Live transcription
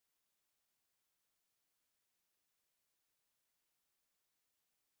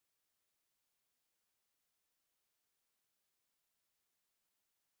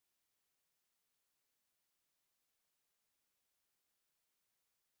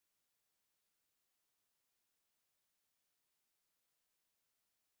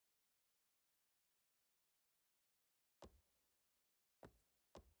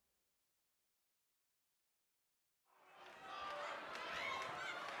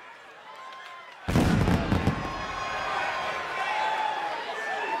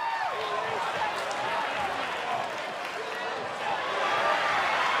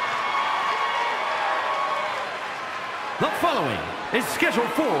is scheduled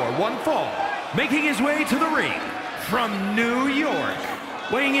for one fall, making his way to the ring from New York,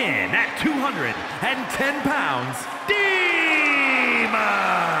 weighing in at 210 pounds, Demon!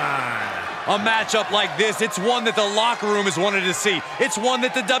 A matchup like this, it's one that the locker room has wanted to see. It's one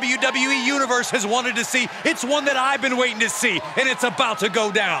that the WWE Universe has wanted to see. It's one that I've been waiting to see, and it's about to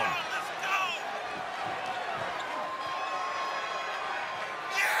go down.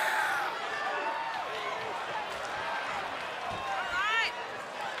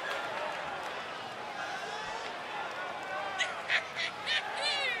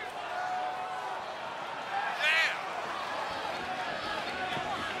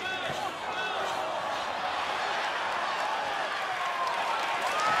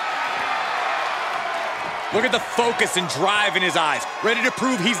 Look at the focus and drive in his eyes, ready to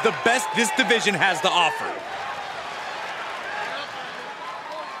prove he's the best this division has to offer.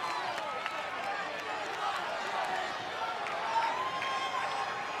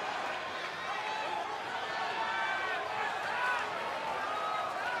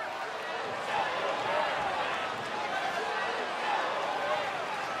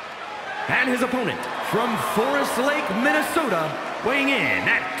 And his opponent from Forest Lake, Minnesota, weighing in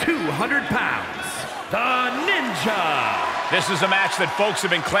at 200 pounds, the Ninja. This is a match that folks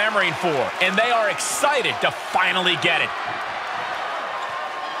have been clamoring for, and they are excited to finally get it.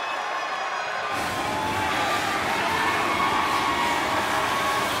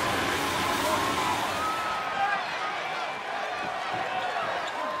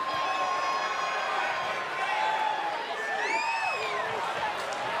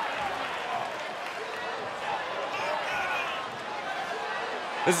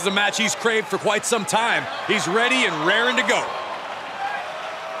 This is a match he's craved for quite some time. He's ready and raring to go.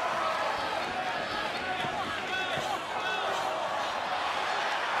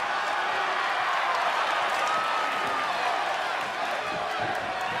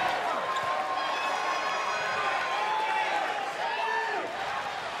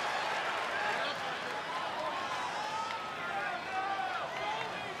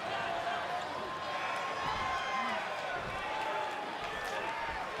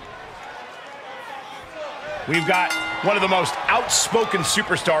 We've got one of the most outspoken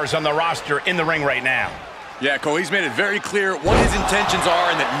superstars on the roster in the ring right now. Yeah, Cole, he's made it very clear what his intentions are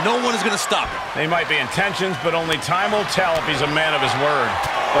and that no one is going to stop him. They might be intentions, but only time will tell if he's a man of his word.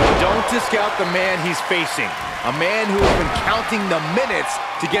 But don't discount the man he's facing. A man who has been counting the minutes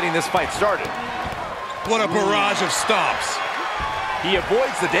to getting this fight started. What a barrage of stomps. He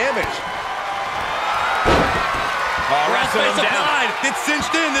avoids the damage. Wrestling him down. It's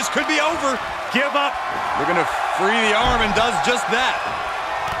cinched in. This could be over. Give up. They're going to free the arm and does just that.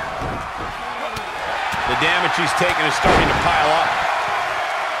 The damage he's taken is starting to pile up.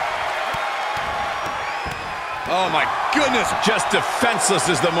 Oh, my goodness. Just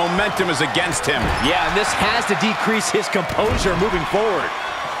defenseless as the momentum is against him. Yeah, and this has to decrease his composure moving forward.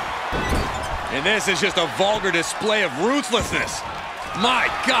 And this is just a vulgar display of ruthlessness.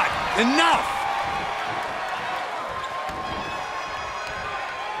 My God, enough!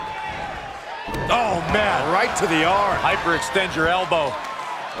 Oh, man. Right to the arm. Hyperextend your elbow.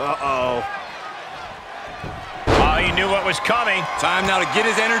 Uh-oh. Oh, he knew what was coming. Time now to get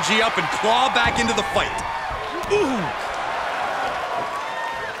his energy up and claw back into the fight. Ooh.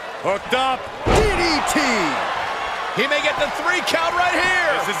 Hooked up. DDT. He may get the 3 count right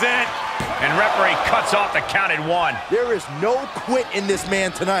here. This is it. And referee cuts off the count at 1. There is no quit in this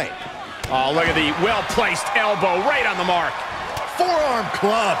man tonight. Oh, look at the well-placed elbow right on the mark. Forearm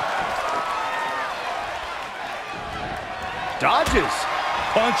club. Dodges.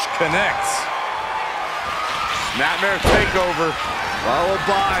 Punch connects. Snapmare takeover. Followed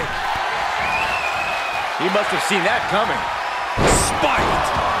by. He must have seen that coming. Spiked.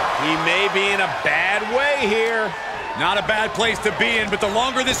 He may be in a bad way here. Not a bad place to be in, but the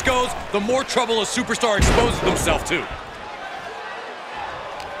longer this goes, the more trouble a superstar exposes himself to.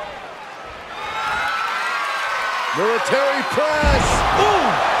 Military press. Ooh,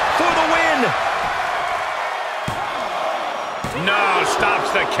 for the win. No, stops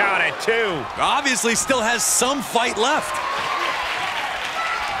the count at 2. Obviously still has some fight left.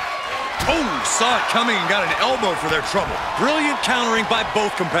 Oh, saw it coming and got an elbow for their trouble. Brilliant countering by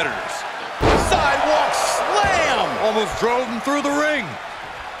both competitors. Sidewalk slam. Almost drove him through the ring.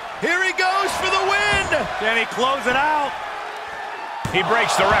 Here he goes for the win. Can he close it out? He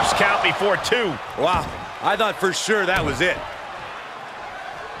breaks the ref's count before 2. Wow, I thought for sure that was it.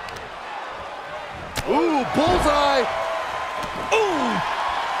 Ooh, bullseye. Ooh.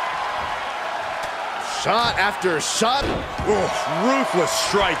 Shot after shot. Ooh, ruthless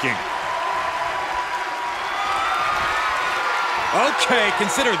striking. Okay,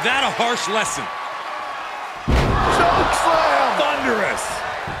 consider that a harsh lesson. Choke slam! Thunderous.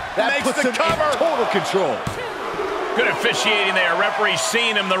 That Makes puts the him cover. in total control. Good officiating there. Referee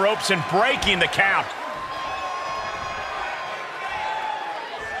seeing him the ropes and breaking the count.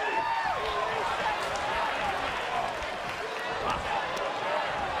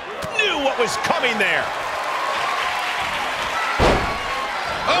 Knew what was coming there.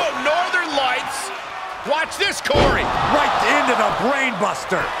 Oh, Northern Lights. Watch this, Corey. Right into the brain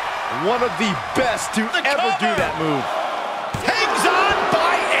buster. One of the best to ever do that move. Hangs on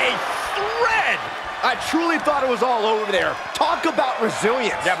by a thread. I truly thought it was all over there. Talk about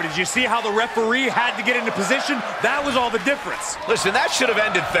resilience. Yeah, but did you see how the referee had to get into position? That was all the difference. Listen, that should have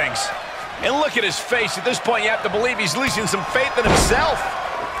ended things. And look at his face. At this point, you have to believe he's losing some faith in himself.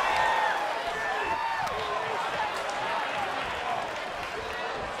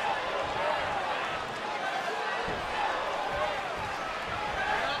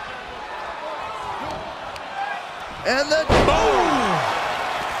 And the boom!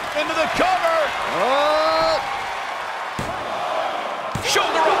 Into the cover.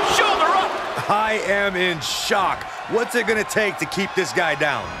 Shoulder up, shoulder up. I am in shock. What's it gonna take to keep this guy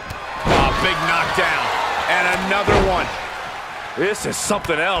down? Oh, big knockdown. And another one. This is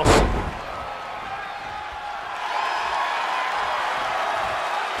something else.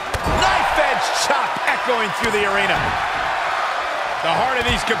 Knife edge chop echoing through the arena. The heart of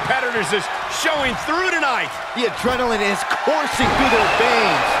these competitors is showing through tonight. The adrenaline is coursing through their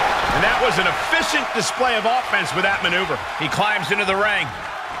veins. And that was an efficient display of offense with that maneuver. He climbs into the ring.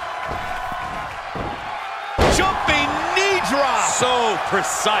 Jumping knee drop. So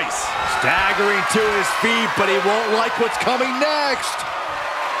precise. Staggering to his feet, but he won't like what's coming next.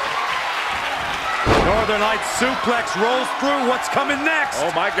 Northern Lights suplex rolls through. What's coming next?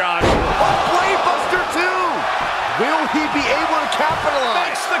 Oh, my God. A blade buster, too. Will he be able to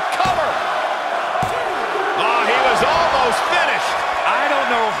capitalize? Makes the cover. Oh, he was almost finished. I don't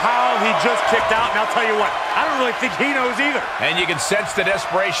know how he just kicked out, and I'll tell you what, I don't really think he knows either. And you can sense the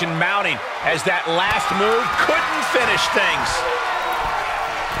desperation mounting as that last move couldn't finish things.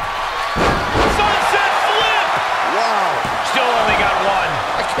 Sunset flip! Wow. Still only got one.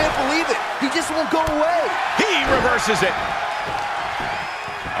 I can't believe it. He just won't go away. He reverses it.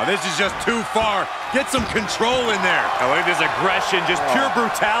 Oh, this is just too far. Get some control in there. Oh, look at this aggression, just pure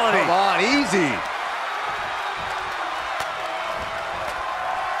brutality. Come on, easy.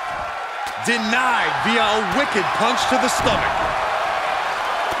 Denied via a wicked punch to the stomach.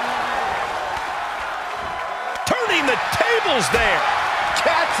 Turning the tables there.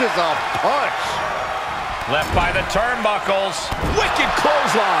 Catches a punch. Left by the turnbuckles. Wicked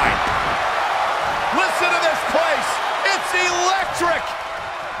clothesline. Listen to this place. It's electric.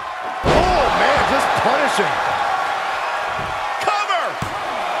 Oh, man, just punishing. Cover.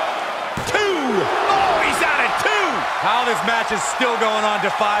 Two. Oh, he's out at two. How this match is still going on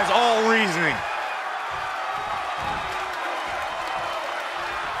defies all reasoning.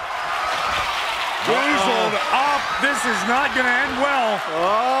 Weaseled up. This is not going to end well.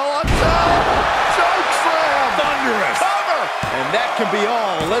 Oh, on top. Choke slam. Thunderous. Cover. And that can be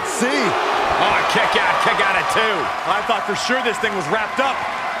all. Let's see. Oh, kick out at two. I thought for sure this thing was wrapped up.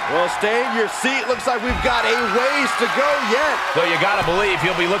 Well, stay in your seat. Looks like we've got a ways to go yet. Though you gotta believe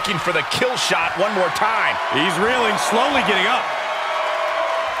he'll be looking for the kill shot one more time. He's reeling, slowly getting up.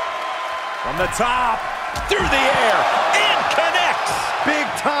 From the top. Through the air. And connects. Big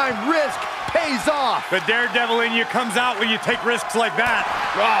time risk pays off. The daredevil in you comes out when you take risks like that.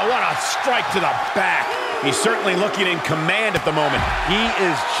 Oh, what a strike to the back. He's certainly looking in command at the moment. He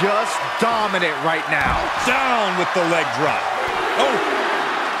is just dominant right now. Down with the leg drop. Oh.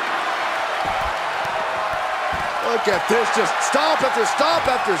 Look at this, just stop after stop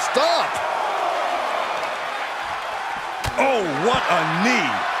after stop. Oh, what a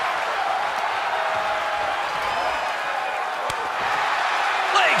knee.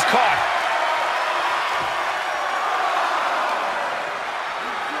 Legs caught.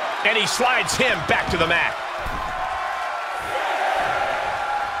 And he slides him back to the mat.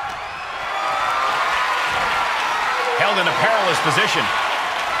 Held in a perilous position.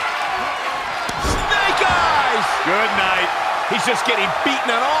 Good night. He's just getting beaten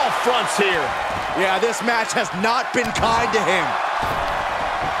on all fronts here. Yeah, this match has not been kind to him.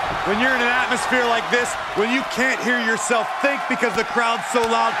 When you're in an atmosphere like this, when you can't hear yourself think because the crowd's so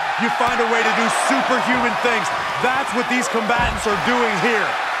loud, you find a way to do superhuman things. That's what these combatants are doing here.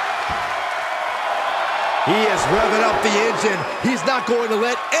 He is revving up the engine. He's not going to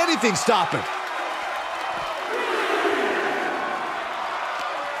let anything stop him.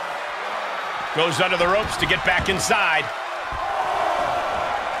 Goes under the ropes to get back inside.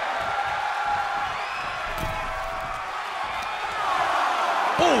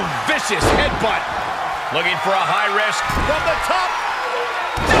 vicious headbutt. Looking for a high risk from the top.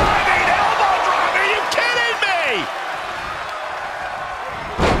 Diving elbow drop. Are you kidding me?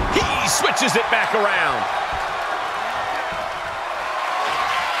 He switches it back around.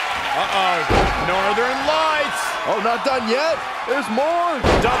 Uh-oh. Northern Lights. Oh, not done yet. There's more.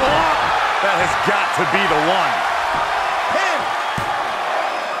 Double up. That has got to be the one. Pin.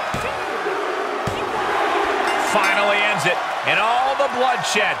 Finally ends it. And all the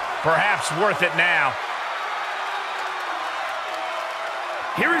bloodshed. Perhaps worth it now.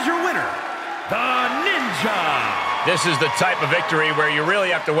 Here is your winner, the Ninja. This is the type of victory where you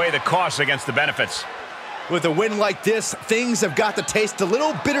really have to weigh the costs against the benefits. With a win like this, things have got to taste a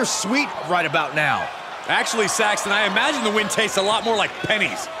little bittersweet right about now. Actually, Saxton, I imagine the win tastes a lot more like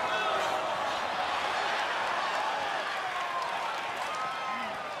pennies.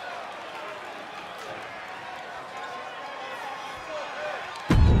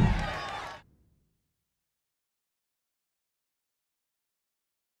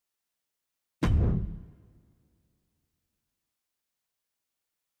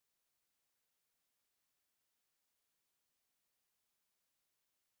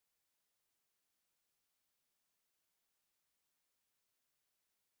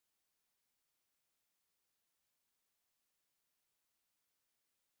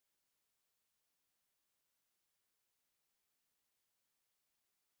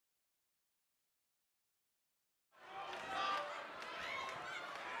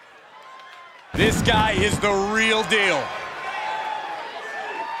 This guy is the real deal.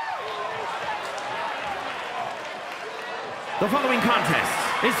 The following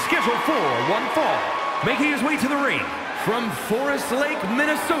contest is scheduled for one fall. Making his way to the ring from Forest Lake,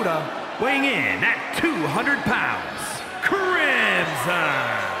 Minnesota, weighing in at 200 pounds, Crimson.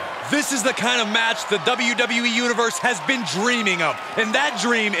 This is the kind of match the WWE Universe has been dreaming of, and that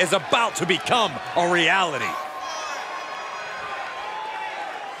dream is about to become a reality.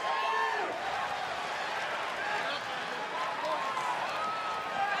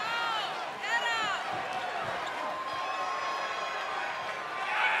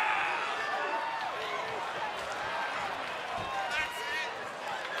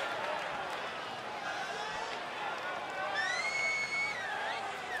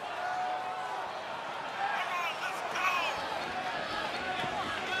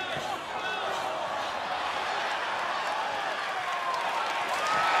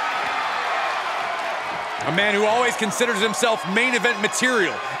 A man who always considers himself main event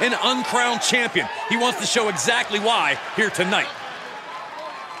material, an uncrowned champion. He wants to show exactly why here tonight.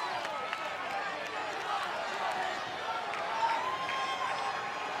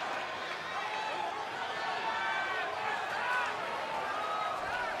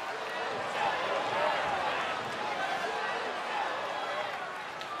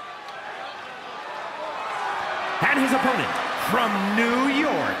 And his opponent from New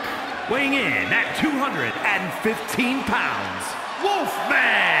York, weighing in at 215 pounds,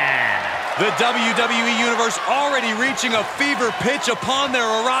 Wolfman. The WWE Universe already reaching a fever pitch upon their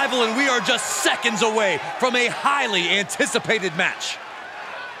arrival, and we are just seconds away from a highly anticipated match.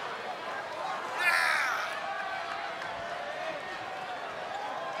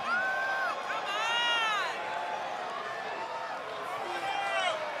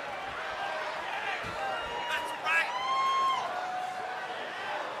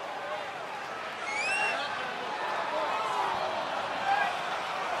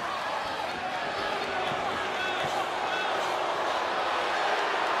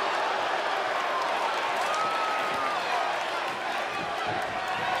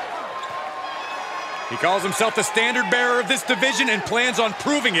 He calls himself the standard bearer of this division and plans on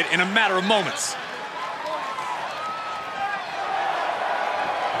proving it in a matter of moments.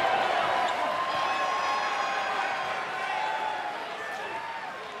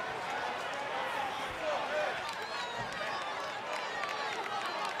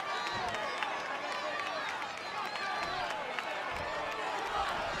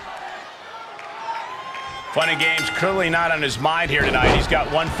 Fun and games clearly not on his mind here tonight. He's got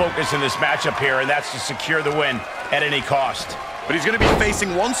one focus in this matchup here, and that's to secure the win at any cost. But he's going to be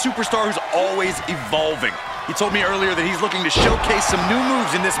facing one superstar who's always evolving. He told me earlier that he's looking to showcase some new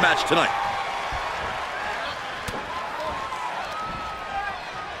moves in this match tonight.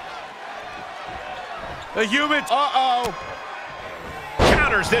 The human. Uh-oh.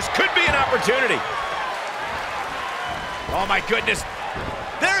 Counters. This could be an opportunity. Oh, my goodness.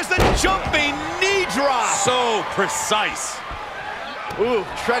 There's the jumping knee drop. So precise. Ooh,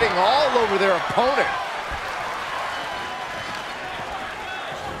 treading all over their opponent.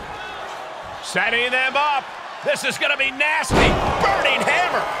 Setting them up. This is going to be nasty. Burning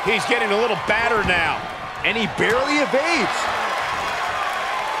hammer. He's getting a little battered now. And he barely evades.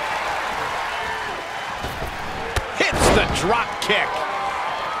 Hits the drop kick.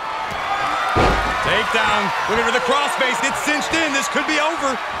 Takedown. Looking for the crossface. It's cinched in. This could be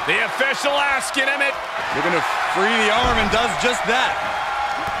over. The official asking him it. Looking to free the arm and does just that.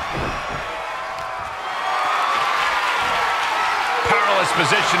 Powerless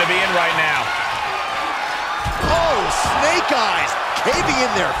position to be in right now. Oh, snake eyes caving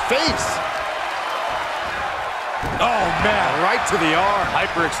in their face. Oh, man. Right to the arm.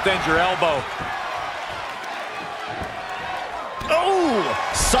 Hyperextend your elbow. Oh,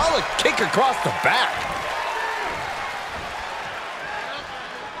 solid kick across the back.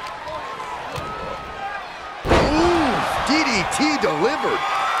 Ooh, DDT delivered.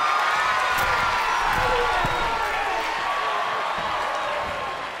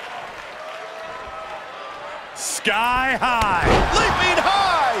 Sky high. Leaping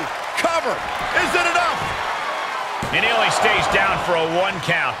high. Cover. Is it enough? And he only stays down for a 1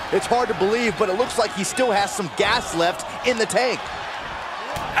 count. It's hard to believe, but it looks like he still has some gas left in the tank.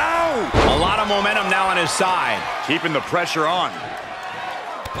 Ow! A lot of momentum now on his side. Keeping the pressure on.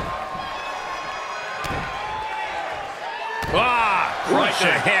 Right to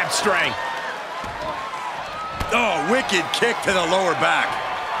the hamstring. Oh, wicked kick to the lower back.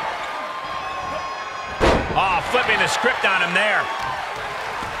 Flipping the script on him there.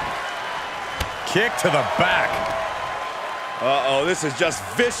 Kick to the back. Uh-oh, this is just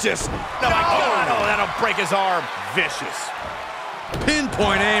vicious. Oh, my God. Oh, that'll break his arm. Vicious.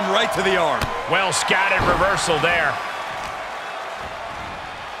 Pinpoint aim right to the arm. Well scattered reversal there.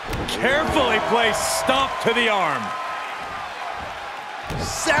 Carefully placed stomp to the arm.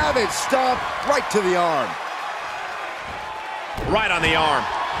 Savage stomp right to the arm. Right on the arm.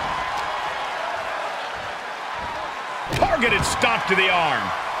 Targeted stomp to the arm.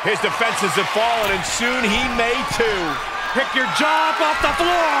 His defenses have fallen, and soon he may too. Pick your jaw up off the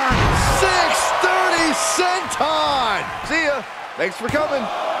floor. 6:30 senton. See ya. Thanks for coming.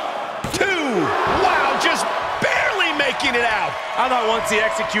 2. Wow, just barely making it out. I thought once he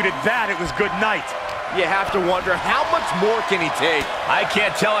executed that, it was good night. You have to wonder, how much more can he take? I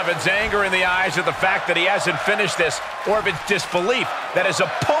can't tell if it's anger in the eyes or the fact that he hasn't finished this, or if it's disbelief that his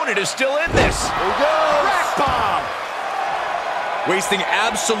opponent is still in this. There he goes. Rack bomb. Wasting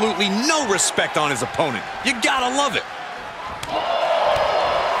absolutely no respect on his opponent. You gotta love it.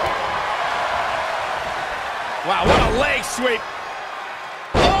 Wow, what a leg sweep.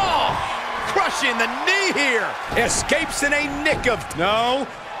 Oh, crushing the knee here. Escapes in a nick of... No.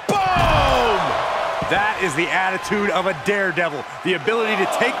 Boom! That is the attitude of a daredevil. The ability to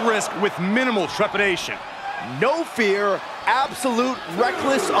take risk with minimal trepidation. No fear, absolute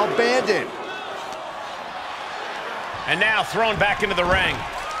reckless abandon. And now thrown back into the ring.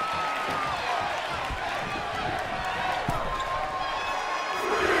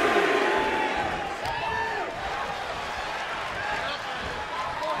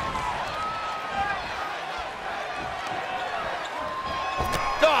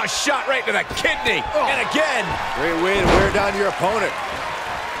 Oh, shot right to the kidney. Oh. And again. Great way to wear down your opponent.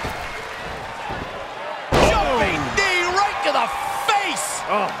 Jumping knee right to the face.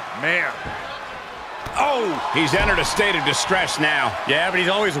 Oh, man. Oh, he's entered a state of distress now. Yeah, but he's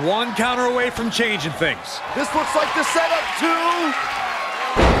always 1 counter away from changing things. This looks like the setup to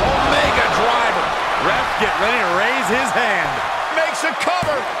Omega driver. Ref, get ready to raise his hand. Makes a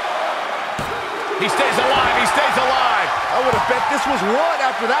cover. He stays alive. He stays alive. I would have bet this was 1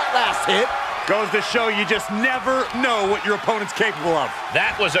 after that last hit. Goes to show you just never know what your opponent's capable of.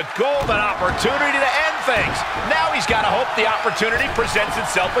 That was a golden opportunity to end things. Now he's got to hope the opportunity presents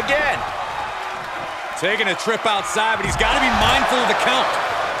itself again. Taking a trip outside, but he's got to be mindful of the count.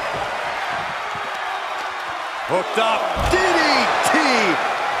 Hooked up. DDT.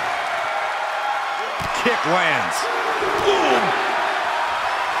 Kick lands. Boom.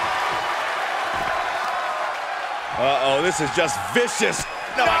 Uh-oh, this is just vicious.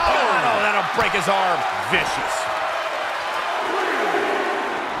 No, no, that'll break his arm. Vicious.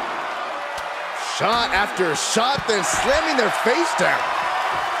 Shot after shot, then slamming their face down.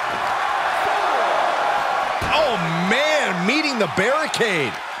 Oh, man, meeting the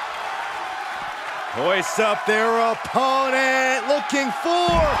barricade. Hoists up their opponent, looking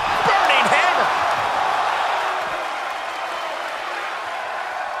for Burning hammer.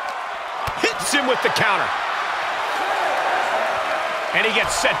 Hits him with the counter. And he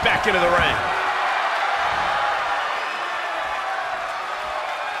gets set back into the ring.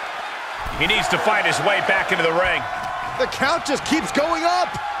 He needs to fight his way back into the ring. The count just keeps going up.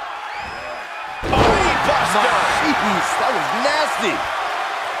 Oh, he busts monster. Jeez, that was nasty.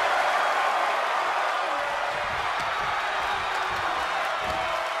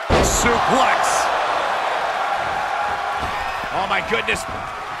 Suplex. Oh, my goodness.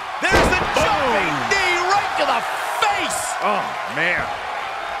 There's the jumping knee right to the face. Oh, man.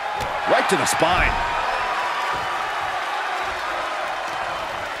 Right to the spine.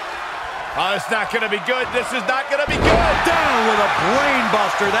 Oh, it's not going to be good. This is not going to be good. Down with a brain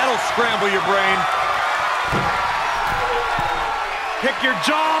buster. That'll scramble your brain. Pick your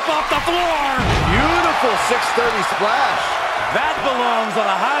jaw up off the floor. Beautiful 630 splash. That belongs on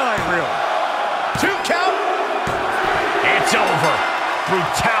a highlight reel. 2 count. It's over.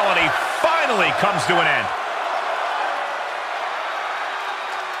 Brutality finally comes to an end.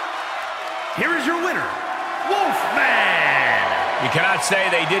 Here is your winner, Wolfman. You cannot say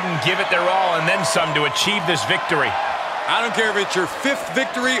they didn't give it their all and then some to achieve this victory. I don't care if it's your 5th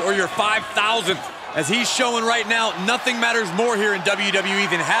victory or your 5,000th. As he's showing right now, nothing matters more here in WWE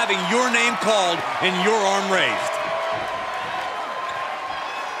than having your name called and your arm raised.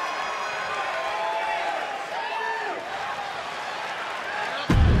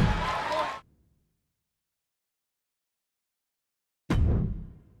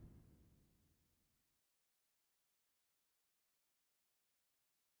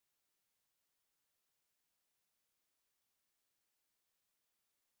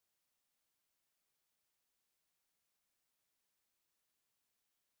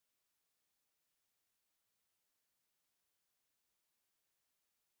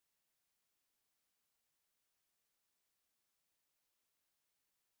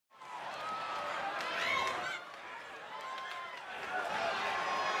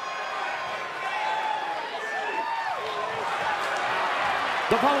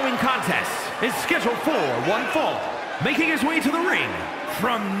 The following contest is scheduled for one fall. Making his way to the ring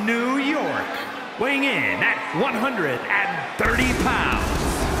from New York, weighing in at 130 pounds,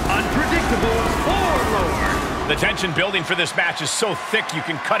 unpredictable warlord. The tension building for this match is so thick you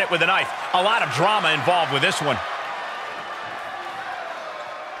can cut it with a knife. A lot of drama involved with this one.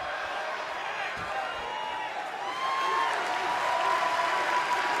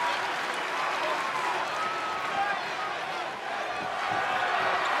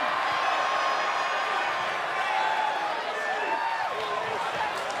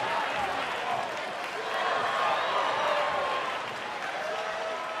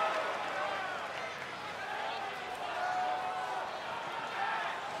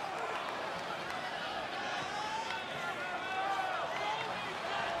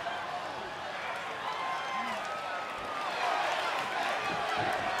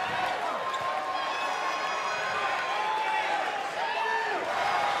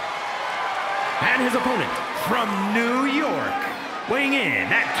 And his opponent from New York, weighing in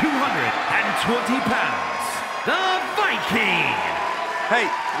at 220 pounds, the Viking. Hey,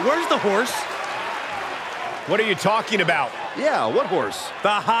 where's the horse? What are you talking about? Yeah, what horse? The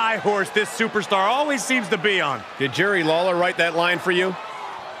high horse this superstar always seems to be on. Did Jerry Lawler write that line for you?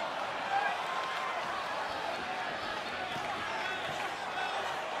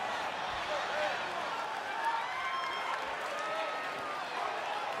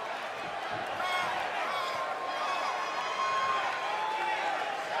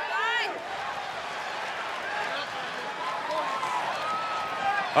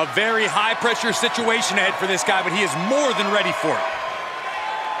 A very high-pressure situation ahead for this guy, but he is more than ready for it.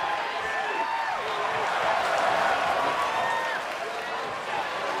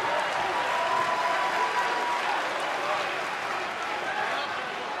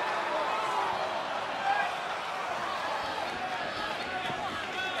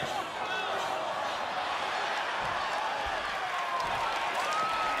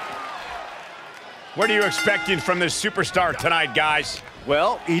 What are you expecting from this superstar tonight, guys?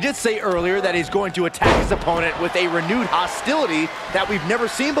 Well, he did say earlier that he's going to attack his opponent with a renewed hostility that we've never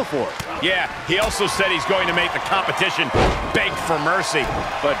seen before. Yeah, he also said he's going to make the competition beg for mercy.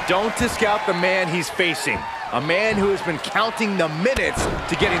 But don't discount the man he's facing. A man who has been counting the minutes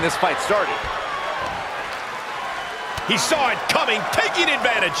to getting this fight started. He saw it coming, taking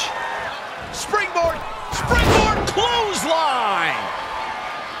advantage. Springboard, springboard clothesline.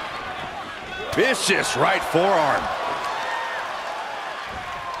 Vicious right forearm.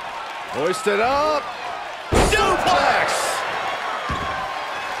 Hoisted up. Suplex.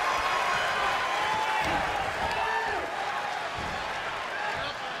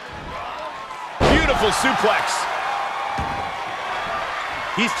 Beautiful suplex.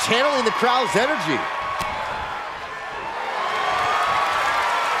 He's channeling the crowd's energy.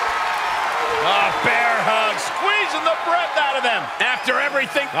 A bear hug, squeezing the breath out of them. After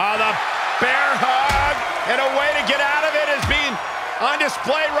everything, Bear hug, and a way to get out of it is being on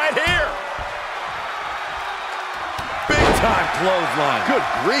display right here. Big time clothesline. Good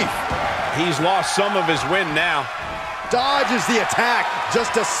grief. He's lost some of his wind now. Dodges the attack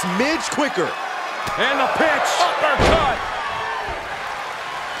just a smidge quicker. And the pitch. Uppercut.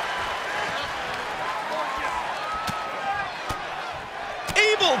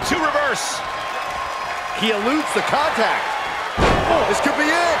 Able to reverse. He eludes the contact. Oh, this could be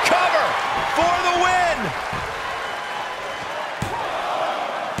it. Cover for the win.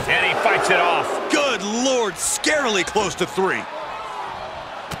 And he fights it off. Good Lord, scarily close to 3.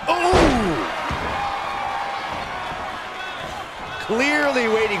 Ooh! Clearly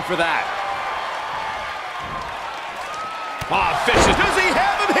waiting for that. Ah, vicious. Does he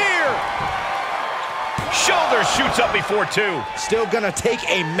have him here? Shoulder shoots up before 2. Still gonna take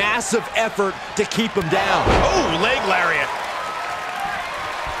a massive effort to keep him down. Oh, leg lariat.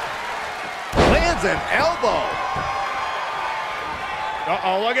 Lands an elbow.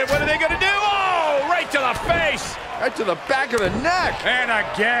 Uh-oh, look at what are they gonna do? Oh, right to the face. Right to the back of the neck. And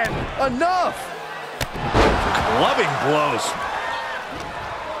again. Enough. Clubbing blows.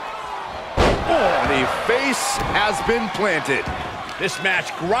 Oh, the face has been planted. This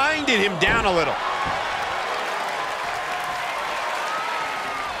match grinded him down a little.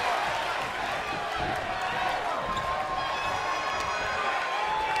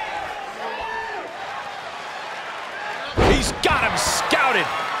 He's got him scouted.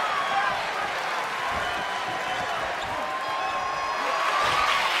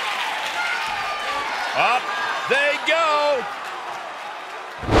 Up they go.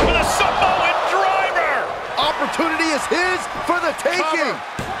 With a Samoan driver. Opportunity is his for the taking.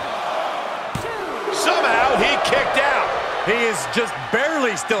 Somehow he kicked out. He is just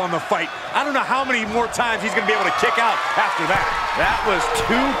barely still in the fight. I don't know how many more times he's going to be able to kick out after that. That was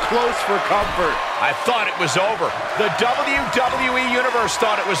too close for comfort. I thought it was over. The WWE Universe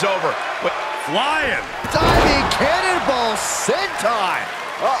thought it was over. But Flying. Diving cannonball senton.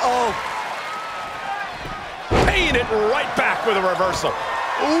 Uh-oh. paying it right back with a reversal.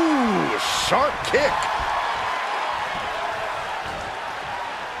 Ooh, sharp kick.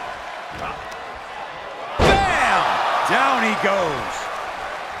 Bam! Down he goes.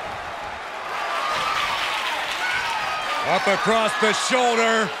 Up across the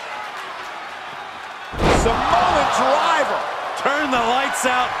shoulder. Samoan driver. Turn the lights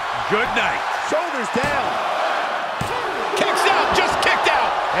out. Good night. Shoulders down. Kicks out, just kicked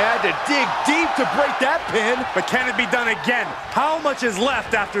out. Had to dig deep to break that pin. But can it be done again? How much is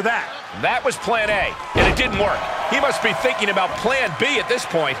left after that? That was plan A, and it didn't work. He must be thinking about plan B at this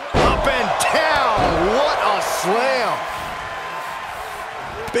point. Up and down. What a slam.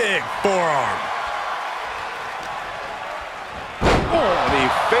 Big forearm. Oh, the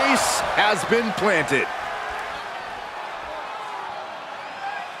face has been planted.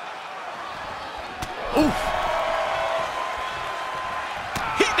 Oof.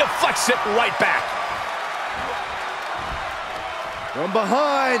 He deflects it right back. From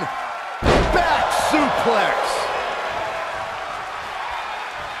behind. Back suplex.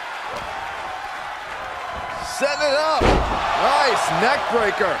 Setting it up. Nice neck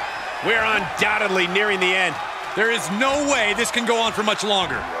breaker. We're undoubtedly nearing the end. There is no way this can go on for much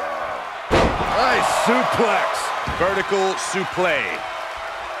longer. Nice suplex. Vertical suplex.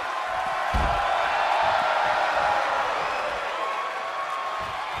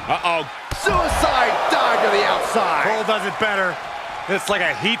 Uh-oh. Suicide dive to the outside. Cole does it better. It's like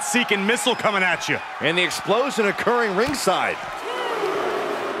a heat-seeking missile coming at you. And the explosion occurring ringside.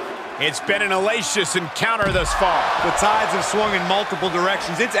 It's been an hellacious encounter thus far. The tides have swung in multiple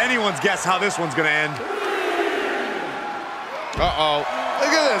directions. It's anyone's guess how this one's going to end. Uh-oh.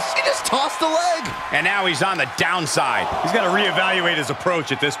 Look at this. He just tossed a leg. And now he's on the downside. He's got to reevaluate his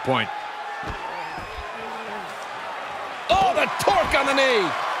approach at this point. Oh, the torque on the knee.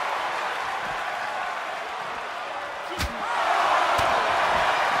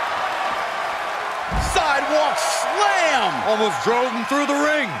 Sidewalk slam. Almost drove him through the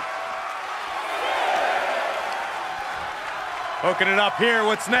ring. Hooking it up here.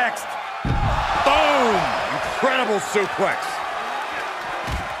 What's next? Boom! Incredible suplex.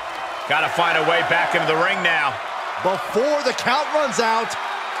 Got to find a way back into the ring now. Before the count runs out.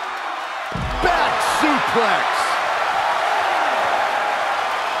 Back suplex.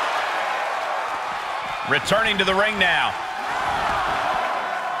 Returning to the ring now.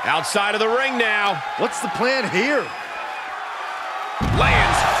 Outside of the ring now. What's the plan here?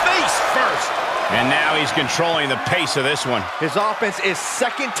 Lands face first. And now he's controlling the pace of this one. His offense is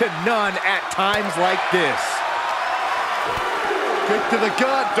second to none at times like this. Kick to the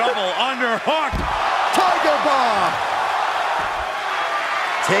gut. Double underhook. Tiger Bomb.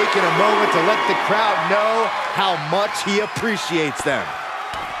 Taking a moment to let the crowd know how much he appreciates them.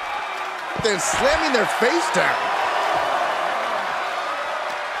 Then slamming their face down.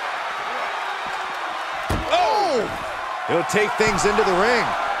 Oh! He'll take things into the ring.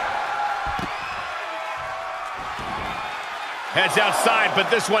 Heads outside,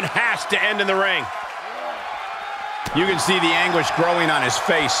 but this one has to end in the ring. You can see the anguish growing on his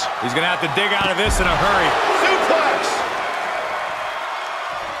face. He's going to have to dig out of this in a hurry. Suplex!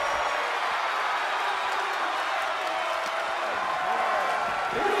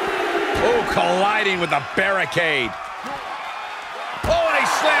 Oh, colliding with the barricade. Oh, and he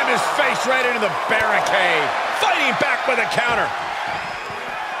slammed his face right into the barricade. Fighting back with a counter.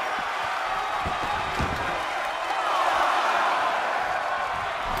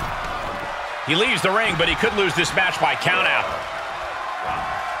 He leaves the ring, but he could lose this match by countout.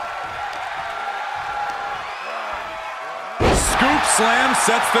 Scoop slam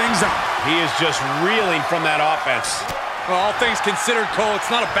sets things up. He is just reeling from that offense. Well, all things considered, Cole,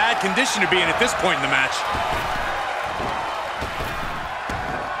 it's not a bad condition to be in at this point in the match.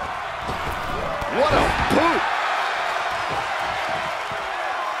 What a boot!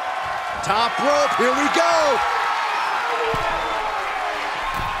 Top rope, here we go!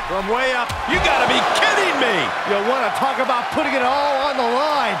 From way up. You gotta be kidding me! You want to talk about putting it all on the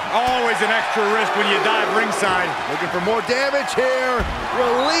line. Always an extra risk when you dive ringside. Looking for more damage here.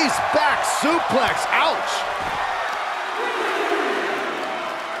 Release back suplex. Ouch.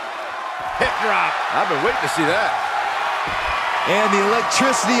 Hip drop. I've been waiting to see that. And the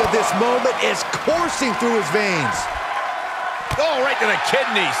electricity of this moment is coursing through his veins. Oh, right to the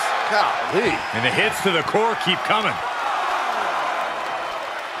kidneys. Golly. And the hits to the core keep coming.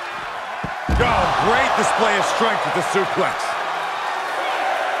 Oh, great display of strength with the suplex.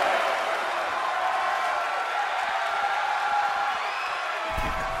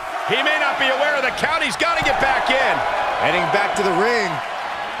 He may not be aware of the count. He's got to get back in. Heading back to the ring.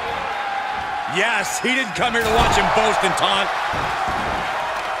 Yes, he didn't come here to watch him boast and taunt.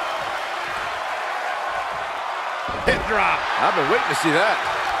 Hip drop. I've been waiting to see that.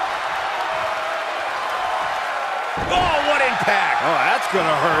 Oh, what impact. Oh, that's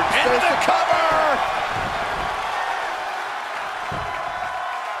gonna hurt. Into the cover.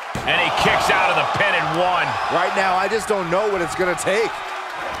 And he kicks out of the pin and one. Right now, I just don't know what it's gonna take.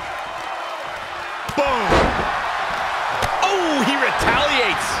 Boom. Oh, he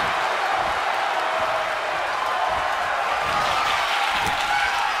retaliates.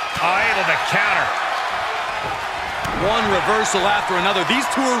 Able to counter. One reversal after another. These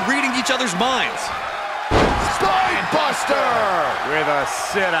two are reading each other's minds. Spine Buster! With a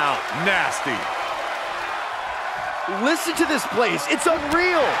sit out. Nasty. Listen to this place. It's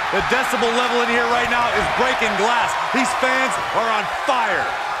unreal. The decibel level in here right now is breaking glass. These fans are on fire.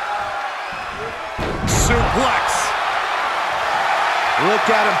 Suplex. Look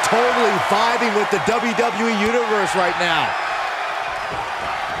at him totally vibing with the WWE Universe right now.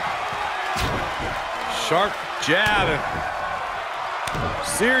 Sharp jab.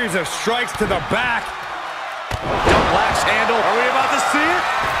 Series of strikes to the back. Double axe handle. Are we about to see it?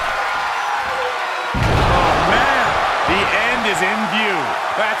 Oh, man. The end is in view.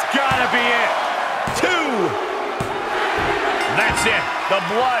 That's gotta be it. 2. That's it. The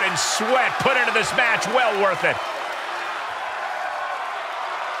blood and sweat put into this match, well worth it.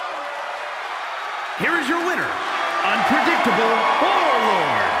 Here is your winner, Unpredictable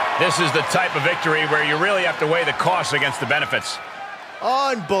Warlord. This is the type of victory where you really have to weigh the costs against the benefits.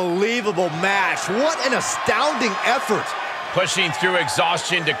 Unbelievable match. What an astounding effort. Pushing through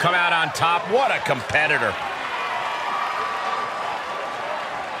exhaustion to come out on top. What a competitor.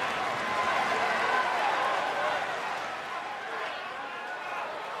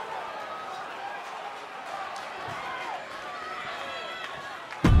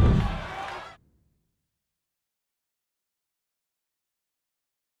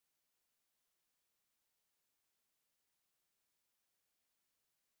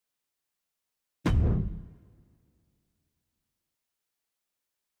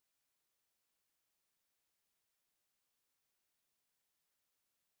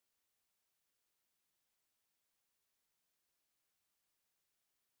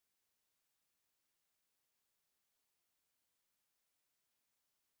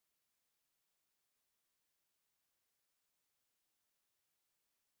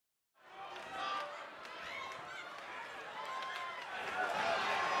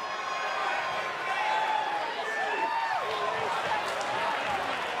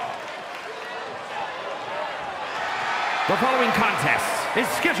 The following contest is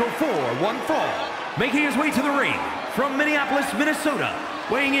scheduled for one fall. Making his way to the ring from Minneapolis, Minnesota,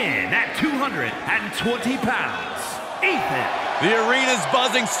 weighing in at 220 pounds, Ethan. The arena's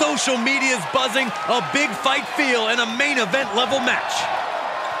buzzing, social media's buzzing, a big fight feel, and a main event level match.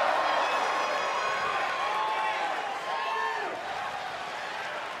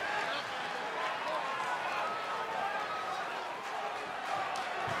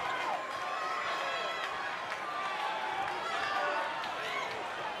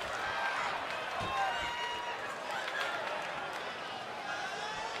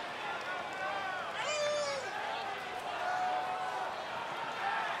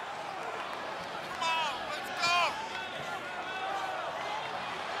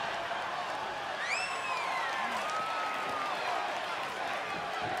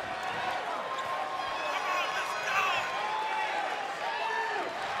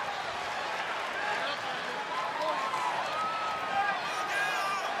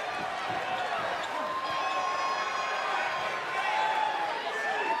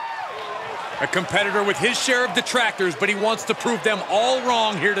 A competitor with his share of detractors, but he wants to prove them all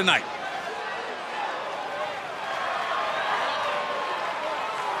wrong here tonight.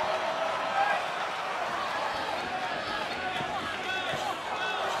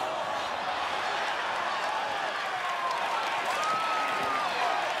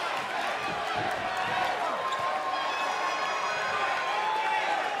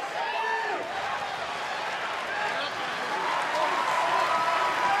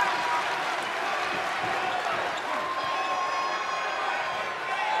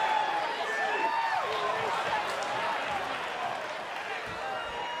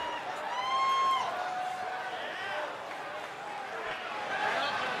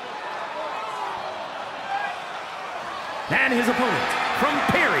 And his opponent from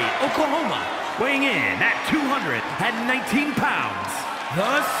Perry, Oklahoma, weighing in at 219 pounds,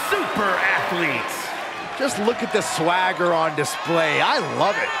 the Super Athletes. Just look at the swagger on display. I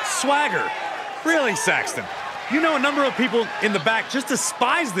love it. Swagger? Really, Saxton? You know a number of people in the back just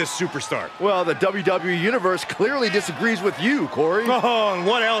despise this superstar. Well, the WWE Universe clearly disagrees with you, Corey. Oh, and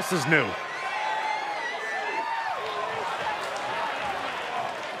what else is new?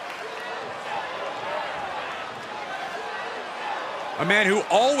 A man who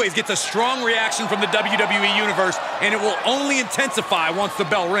always gets a strong reaction from the WWE Universe, and it will only intensify once the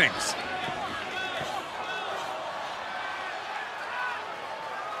bell rings.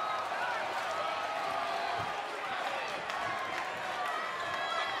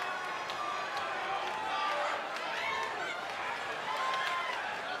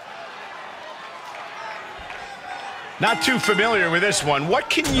 Not too familiar with this one. What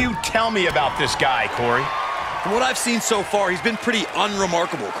can you tell me about this guy, Corey? From what I've seen so far, he's been pretty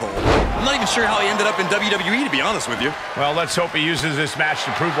unremarkable, Cole. I'm not even sure how he ended up in WWE, to be honest with you. Well, let's hope he uses this match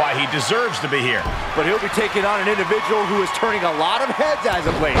to prove why he deserves to be here. But he'll be taking on an individual who is turning a lot of heads as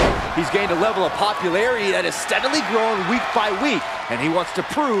of late. He's gained a level of popularity that has steadily grown week by week, and he wants to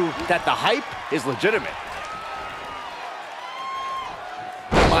prove that the hype is legitimate.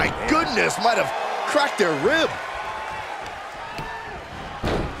 My goodness, might have cracked their rib.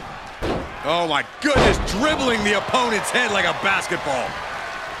 Oh my goodness, dribbling the opponent's head like a basketball.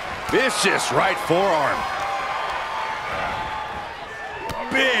 Vicious right forearm.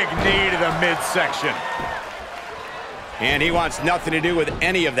 Big knee to the midsection. And he wants nothing to do with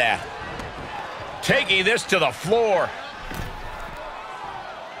any of that. Taking this to the floor.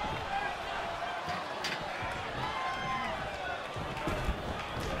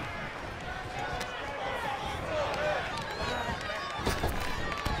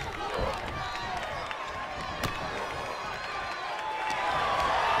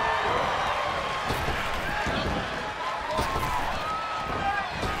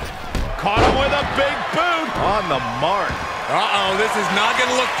 Caught him with a big boot. On the mark. Uh-oh, this is not going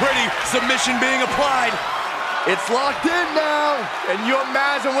to look pretty. Submission being applied. It's locked in now. And you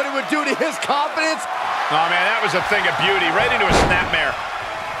imagine what it would do to his confidence? Oh, man, that was a thing of beauty. Right into a snapmare.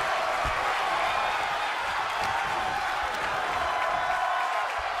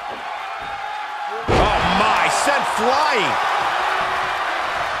 Oh, my. Sent flying.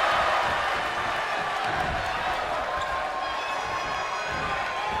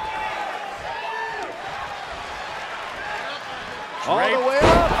 All the way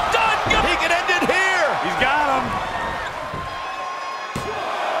up. Done. He can end it here. He's got him.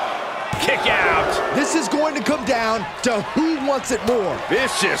 Kick out. This is going to come down to who wants it more.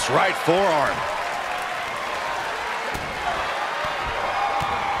 Vicious right forearm.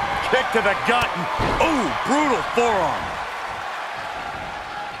 Kick to the gut. Ooh, brutal forearm.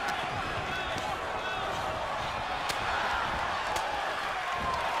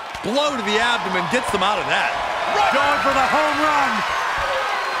 blow to the abdomen gets them out of that. Going for the home run.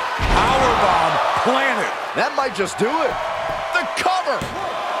 Powerbomb planted. That might just do it. The cover.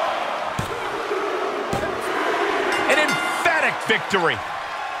 An emphatic victory.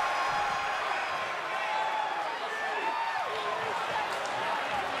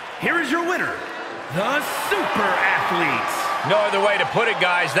 Here is your winner, the Super Athletes. No other way to put it,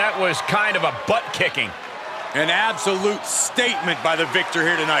 guys. That was kind of a butt-kicking. An absolute statement by the victor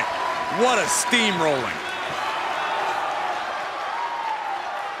here tonight. What a steamrolling.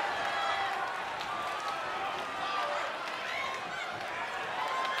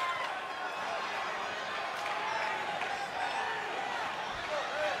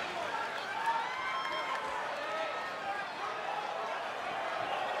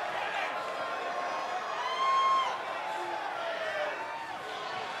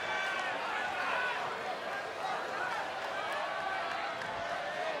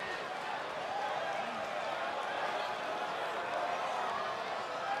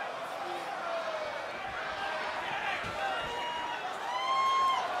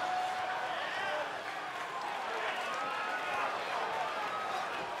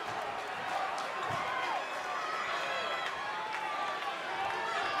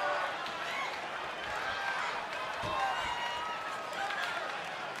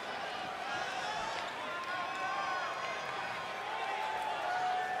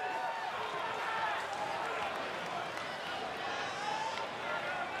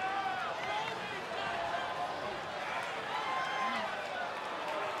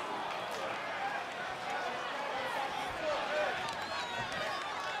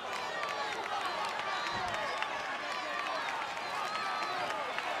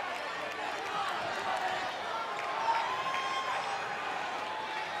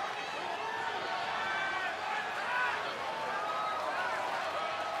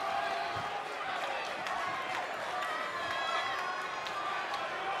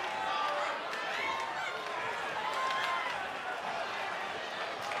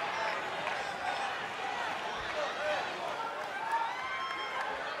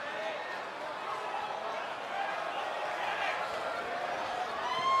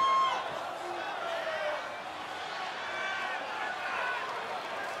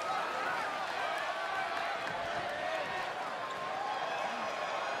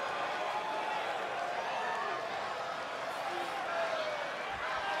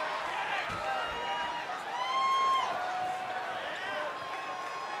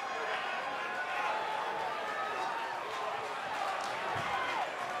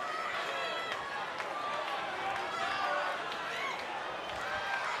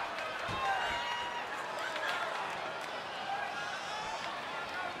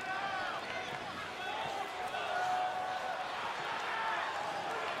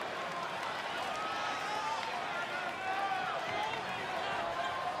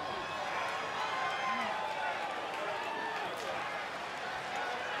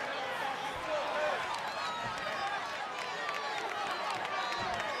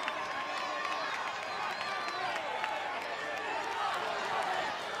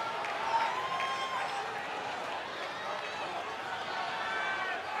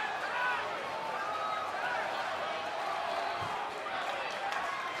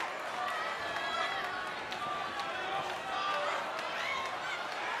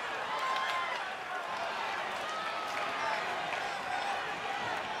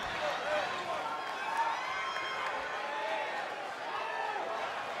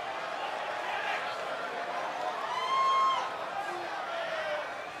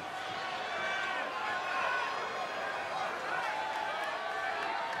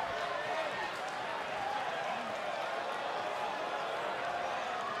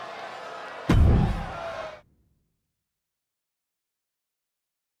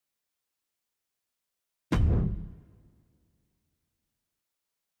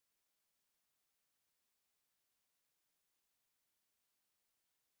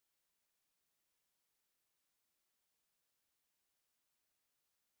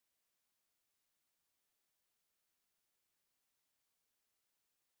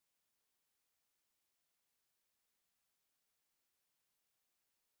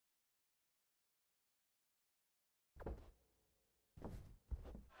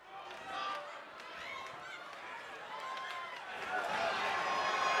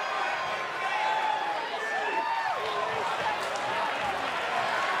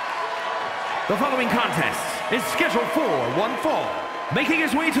 The following contest is scheduled for one fall. Making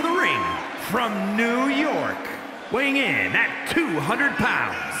his way to the ring from New York, weighing in at 200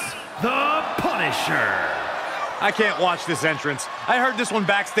 pounds, the Punisher. I can't watch this entrance. I heard this one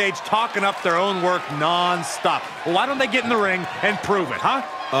backstage talking up their own work non-stop. Well, why don't they get in the ring and prove it, huh?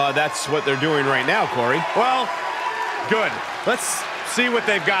 That's what they're doing right now, Corey. Well, good. Let's see what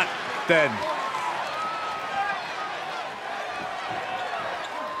they've got then.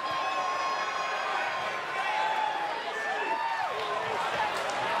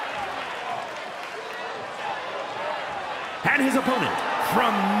 And his opponent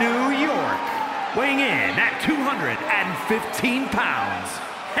from New York, weighing in at 215 pounds,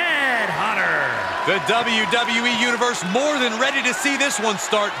 Headhunter. The WWE Universe more than ready to see this one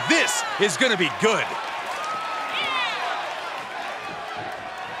start. This is going to be good.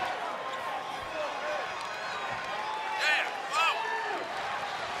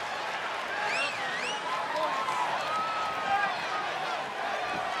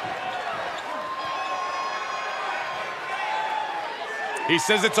 He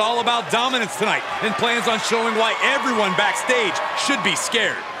says it's all about dominance tonight and plans on showing why everyone backstage should be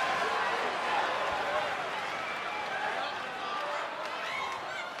scared.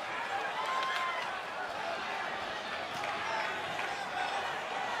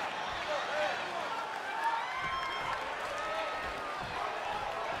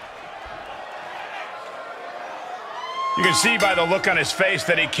 You can see by the look on his face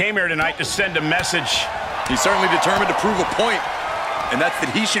that he came here tonight to send a message. He's certainly determined to prove a point, and that's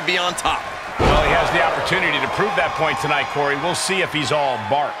that he should be on top. Well, he has the opportunity to prove that point tonight, Corey. We'll see if he's all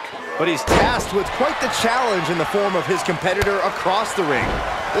bark. But he's tasked with quite the challenge in the form of his competitor across the ring.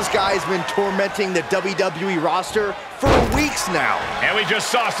 This guy's been tormenting the WWE roster for weeks now. And we just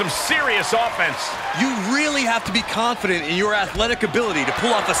saw some serious offense. You really have to be confident in your athletic ability to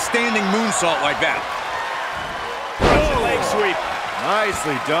pull off a standing moonsault like that. Oh, leg sweep.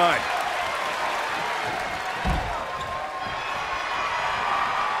 Nicely done.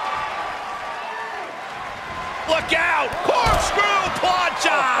 Look out! Corkscrew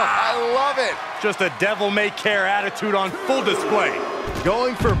plancha! I love it. Just a devil-may-care attitude on full display.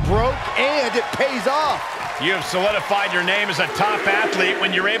 Going for broke, and it pays off. You have solidified your name as a top athlete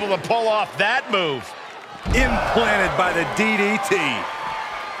when you're able to pull off that move. Implanted by the DDT.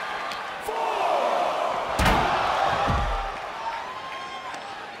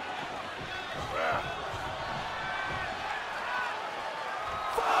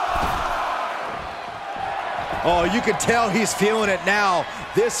 Oh, you can tell he's feeling it now.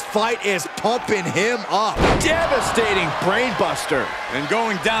 This fight is pumping him up. Devastating brainbuster. And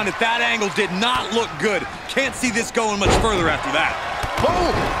going down at that angle did not look good. Can't see this going much further after that.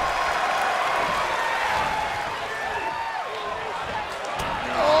 Boom!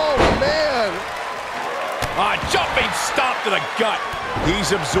 Oh, man. A jumping stomp to the gut.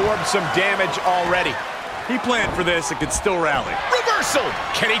 He's absorbed some damage already. He planned for this and could still rally. Reversal!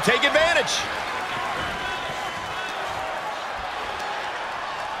 Can he take advantage?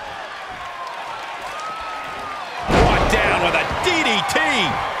 With a DDT.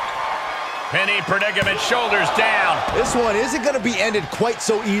 Penny predicament, shoulders down. This one isn't going to be ended quite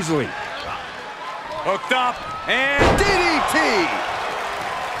so easily. Hooked up, and DDT!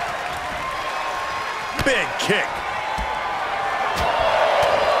 big kick.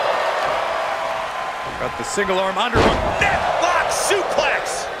 Got the single arm underhook. Neck lock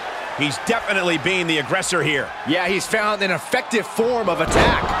suplex. He's definitely being the aggressor here. Yeah, he's found an effective form of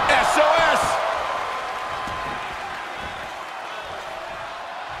attack. SOS.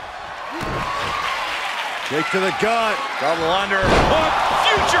 Kick to the gut. Double underhook.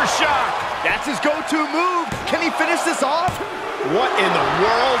 Future shock. That's his go-to move. Can he finish this off? What in the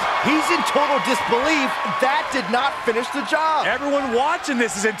world? He's in total disbelief. That did not finish the job. Everyone watching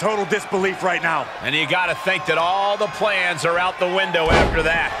this is in total disbelief right now. And you got to think that all the plans are out the window after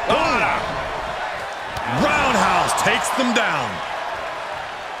that. Roundhouse takes them down.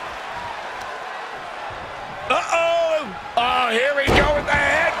 Uh-oh! Oh, here we go with the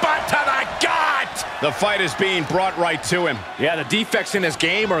headbutt to the gut! The fight is being brought right to him. Yeah, the defects in his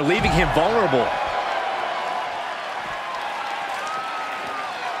game are leaving him vulnerable.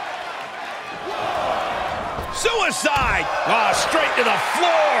 Suicide! Oh, straight to the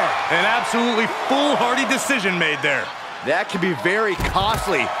floor! An absolutely foolhardy decision made there. That can be very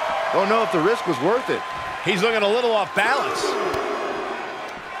costly. Don't know if the risk was worth it. He's looking a little off balance.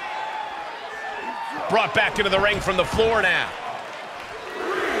 Brought back into the ring from the floor now.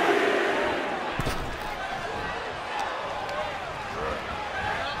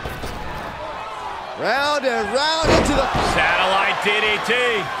 Round and round into the... Satellite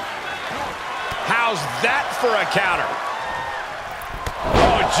DDT. How's that for a counter?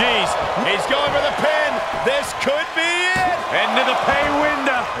 Oh, geez. He's going for the pin. This could be it. Into the pay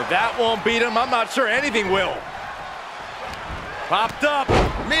window. If that won't beat him, I'm not sure anything will. Popped up.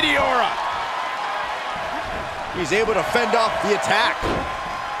 Meteora. He's able to fend off the attack.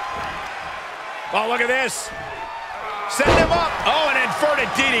 Oh, look at this. Send him up. Oh, an inverted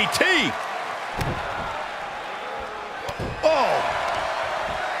DDT. Oh.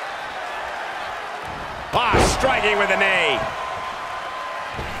 Ah, striking with a knee.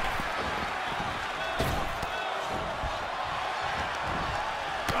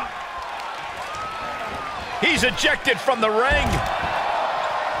 He's ejected from the ring.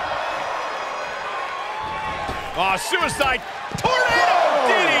 Oh, suicide. Tornado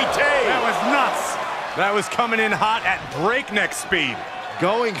DDT. That was nuts. That was coming in hot at breakneck speed.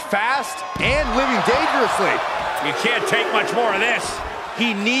 Going fast and living dangerously. You can't take much more of this.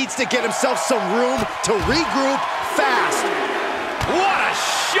 He needs to get himself some room to regroup fast. What a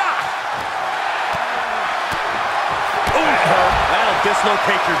shot! Ooh, that'll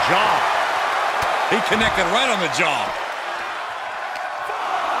dislocate your jaw. He connected right on the jaw.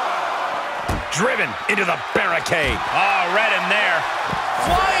 Driven into the barricade. Oh, right in there.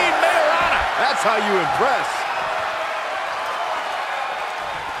 Flying Majorana. That's how you impress.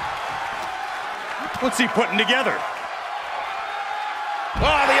 What's he putting together?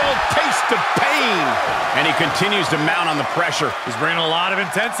 Oh, the old taste of pain. And he continues to mount on the pressure. He's bringing a lot of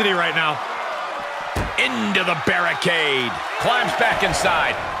intensity right now. Into the barricade. Climbs back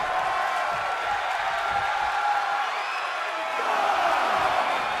inside.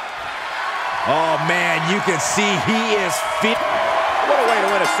 Oh, man, you can see he is fit. What a way to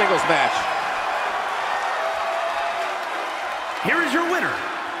win a singles match. Here is your winner,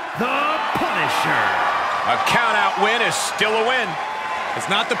 The Punisher. A count-out win is still a win. It's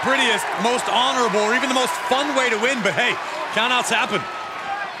not the prettiest, most honorable, or even the most fun way to win, but hey, countouts happen.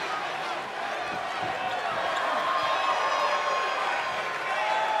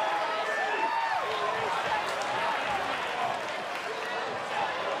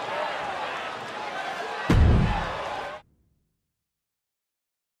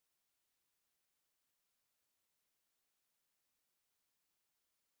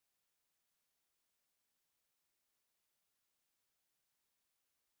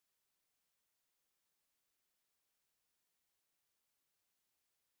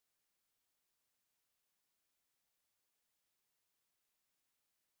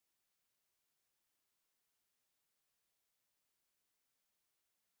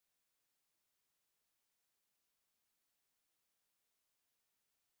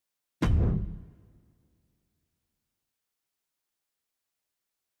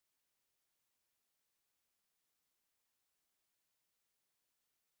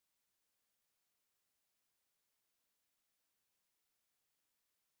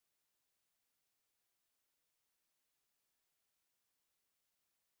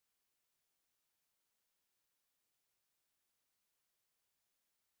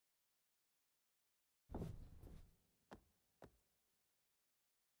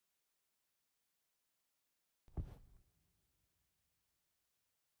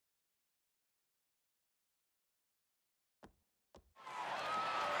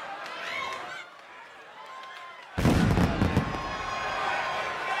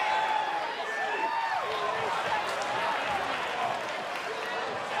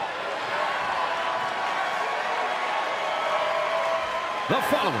 The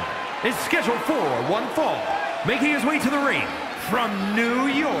following is scheduled for one fall, making his way to the ring from New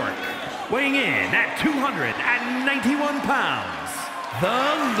York, weighing in at 291 pounds,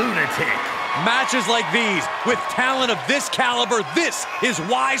 the Lunatic. Matches like these, with talent of this caliber, this is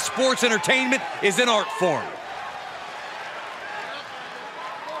why sports entertainment is an art form.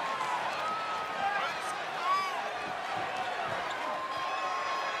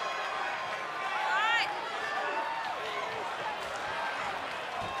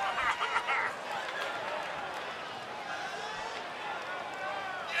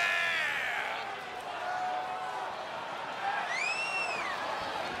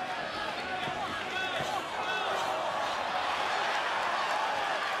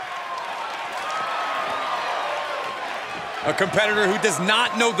 A competitor who does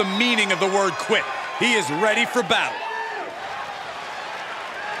not know the meaning of the word quit. He is ready for battle.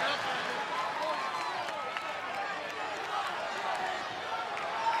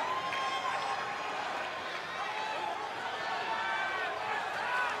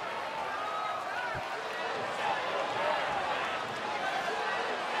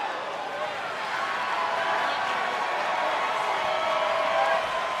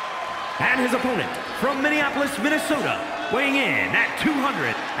 And his opponent from Minneapolis, Minnesota, weighing in at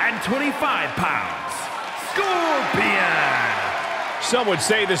 225 pounds, Scorpion. Some would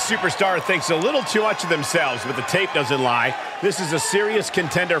say this superstar thinks a little too much of themselves, but the tape doesn't lie. This is a serious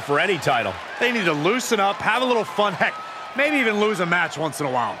contender for any title. They need to loosen up, have a little fun, heck, maybe even lose a match once in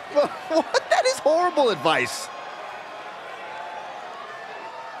a while. What? That is horrible advice.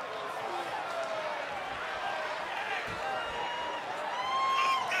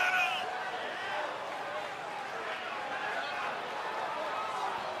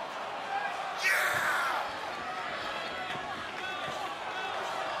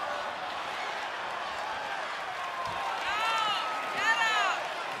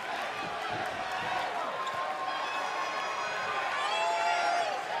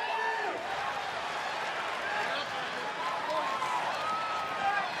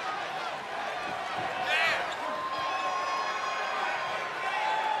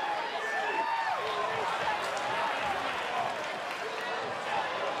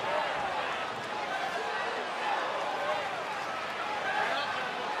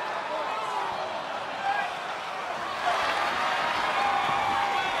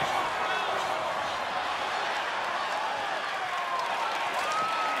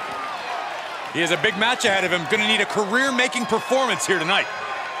 He has a big match ahead of him. Going to need a career-making performance here tonight.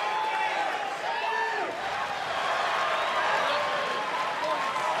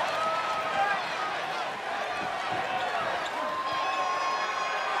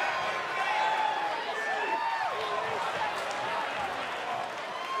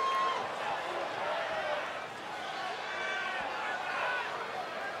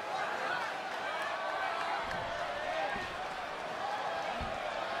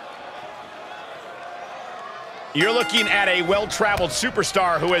 You're looking at a well-traveled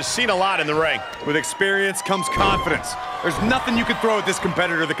superstar who has seen a lot in the ring. With experience comes confidence. There's nothing you could throw at this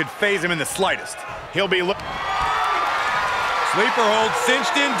competitor that could phase him in the slightest. He'll be Sleeper hold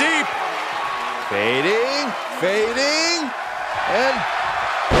cinched in deep. Fading, fading, and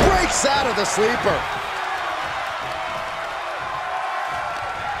breaks out of the sleeper.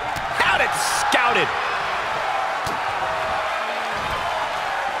 Out it, scouted.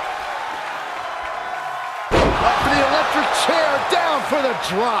 Up for the electric chair, down for the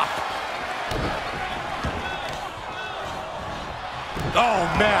drop. Oh,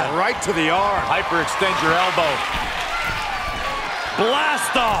 man, right to the arm. Hyperextend your elbow.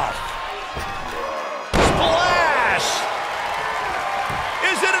 Blast off. Splash!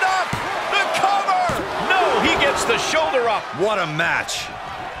 Is it enough? The cover! No, he gets the shoulder up. What a match.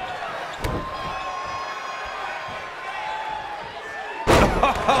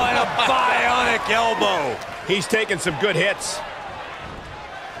 Oh, and a bionic elbow. He's taking some good hits.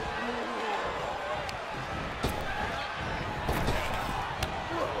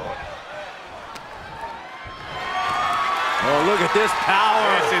 Oh, look at this power.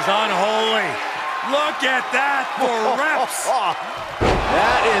 This is unholy. Look at that for reps.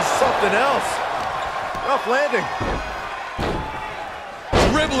 That is something else. Rough landing.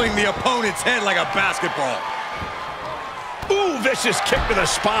 Dribbling the opponent's head like a basketball. Ooh, vicious kick to the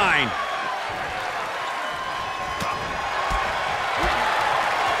spine.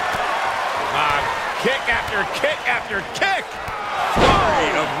 Kick after kick after kick.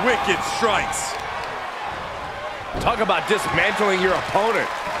 Flurry of wicked strikes. Talk about dismantling your opponent.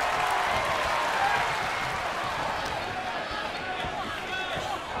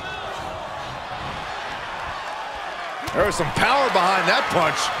 There was some power behind that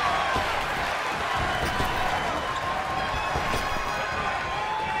punch.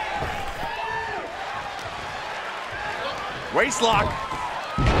 Waistlock.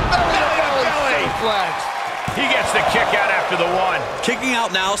 He gets the kick out after the one. Kicking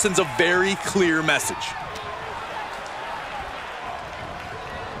out now sends a very clear message.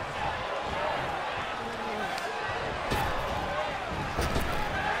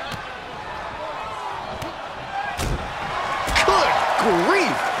 Good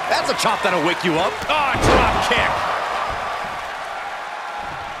grief! That's a chop that'll wake you up. Oh, drop kick.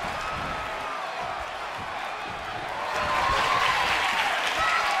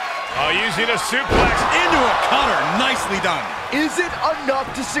 Oh, using a suplex. Into a cutter. Nicely done. Is it enough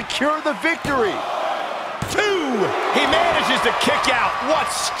to secure the victory? 2. He manages to kick out. What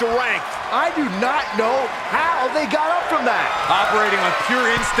strength. I do not know how they got up from that. Operating on pure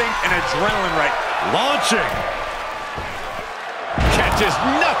instinct and adrenaline right. Launching. Catches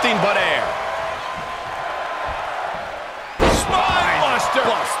nothing but air. Spine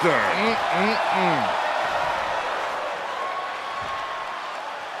buster.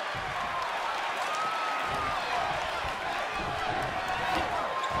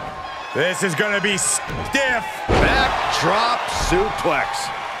 This is going to be stiff. Backdrop suplex.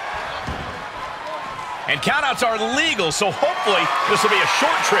 And countouts are legal, so hopefully this will be a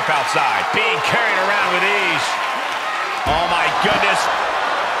short trip outside. Being carried around with ease. Oh, my goodness.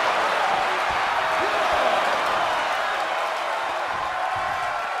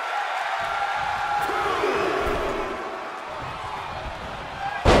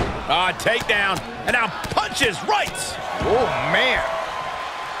 Takedown, and now punches rights. Oh, man.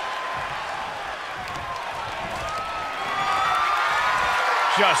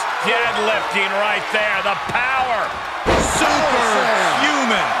 Just deadlifting right there. The power.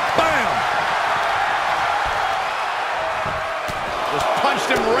 Superhuman. Bam. Just punched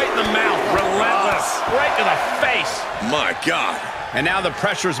him right in the mouth. Relentless. Right to the face. My God. And now the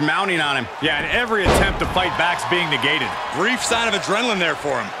pressure's mounting on him. Yeah, and every attempt to fight back's being negated. Brief sign of adrenaline there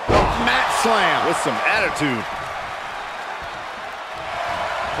for him. Mat slam with some attitude.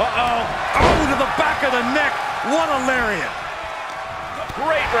 Uh-oh. Oh, to the back of the neck. What a lariat.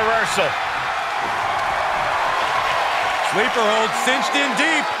 Great reversal. Sleeper hold cinched in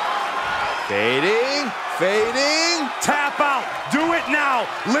deep. Fading, fading. Tap out. Do it now.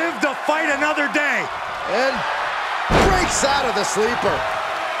 Live to fight another day. And breaks out of the sleeper.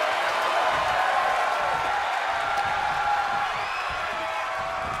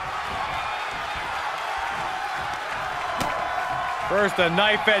 First a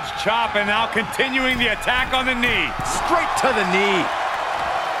knife edge chop, and now continuing the attack on the knee. Straight to the knee.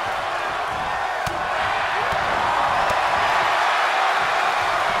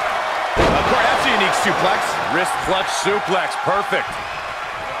 That's a unique suplex. Wrist clutch suplex, perfect.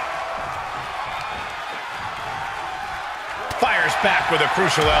 Fires back with a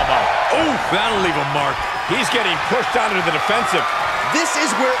crucial elbow. Oof, that'll leave a mark. He's getting pushed onto the defensive. This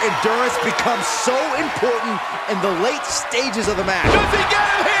is where endurance becomes so important in the late stages of the match. Does he get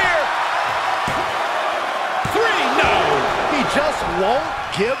him here? 3, no. He just won't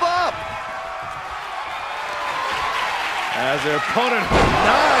give up. As their opponent.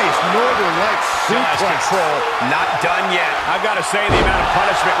 Nice Northern Lights Nice suplex. control. Not done yet. I've got to say, the amount of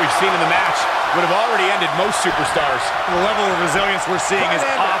punishment we've seen in the match would have already ended most superstars. The level of resilience we're seeing is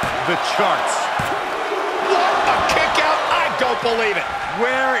off the charts. What a kick out. I don't believe it.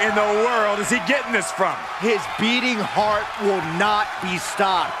 Where in the world is he getting this from? His beating heart will not be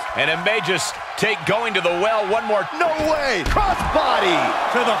stopped. And it may just take going to the well one more. No way! Crossbody!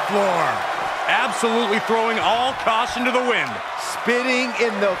 To the floor. Absolutely throwing all caution to the wind. Spitting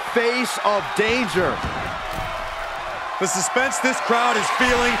in the face of danger. The suspense this crowd is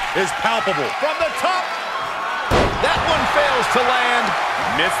feeling is palpable. From the top. That one fails to land.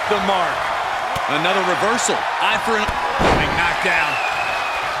 Missed the mark. Another reversal. Eye for an... Being knocked down.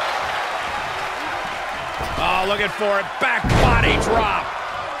 Oh, looking for it. Back body drop.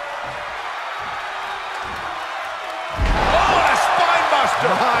 Oh, a spine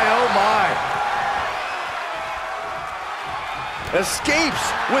buster. My, oh my.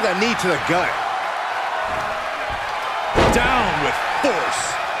 Escapes with a knee to the gut. Down with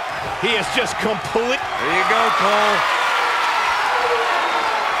force. He is just complete. There you go, Cole.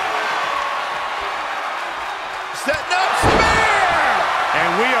 Setting up spear. And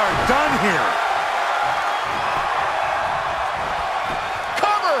we are done here.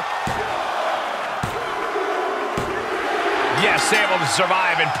 Cover. Yes, able to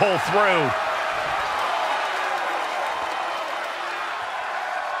survive and pull through.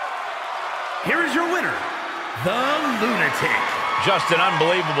 Here is your winner, the Lunatic. Just an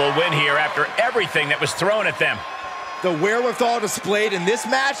unbelievable win here after everything that was thrown at them. The wherewithal displayed in this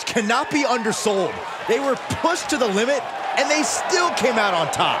match cannot be undersold. They were pushed to the limit, and they still came out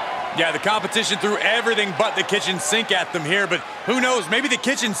on top. Yeah, the competition threw everything but the kitchen sink at them here, but who knows, maybe the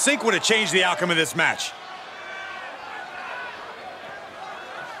kitchen sink would have changed the outcome of this match.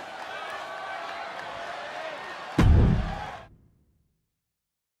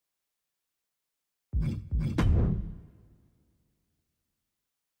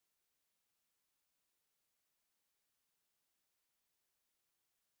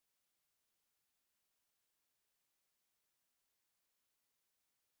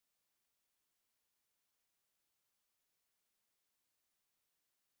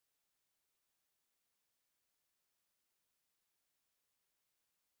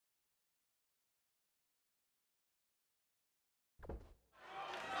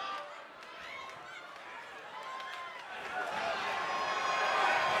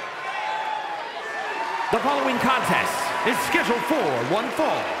 The following contest is scheduled for one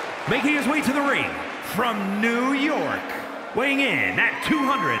fall. Making his way to the ring from New York, weighing in at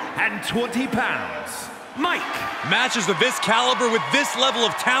 220 pounds, Mike. Matches of this caliber with this level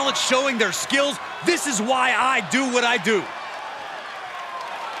of talent showing their skills, this is why I do what I do.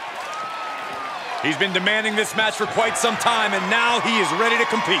 He's been demanding this match for quite some time, and now he is ready to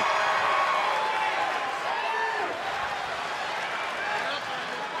compete.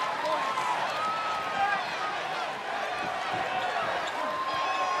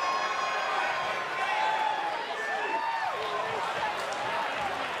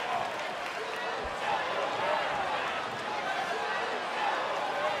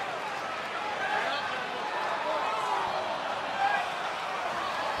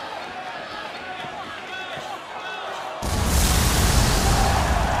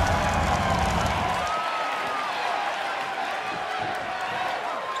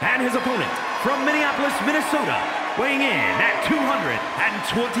 And his opponent from Minneapolis, Minnesota, weighing in at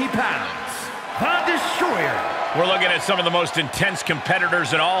 220 pounds, the Destroyer. We're looking at some of the most intense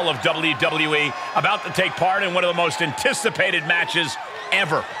competitors in all of WWE about to take part in one of the most anticipated matches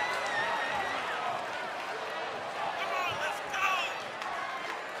ever.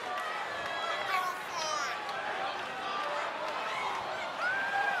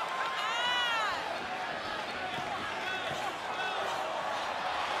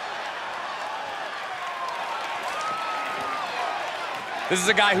 This is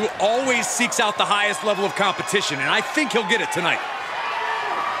a guy who always seeks out the highest level of competition, and I think he'll get it tonight.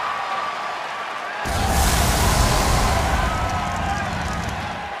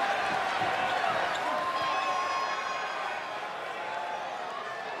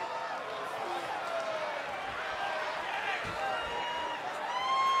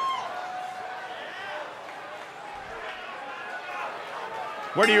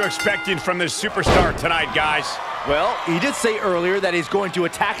 What are you expecting from this superstar tonight, guys? Well, he did say earlier that he's going to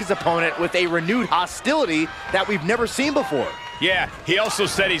attack his opponent with a renewed hostility that we've never seen before. Yeah, he also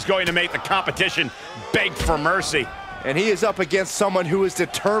said he's going to make the competition beg for mercy. And he is up against someone who is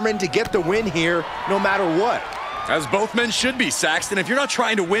determined to get the win here, no matter what. As both men should be, Saxton. If you're not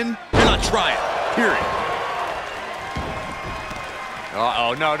trying to win, you're not trying. Period.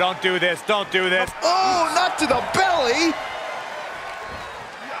 Uh-oh, no, don't do this, don't do this. Oh, not to the belly!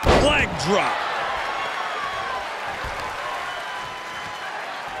 Leg drop.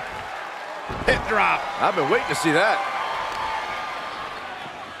 Hip drop. I've been waiting to see that.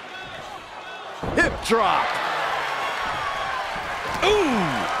 Hip drop. Ooh.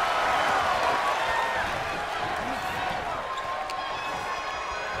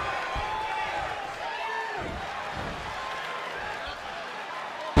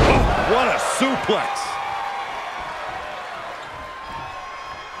 Oh, what a suplex.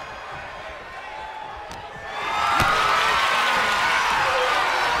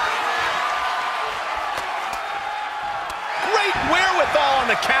 Wherewithal on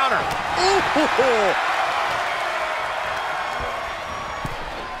the counter. Ooh.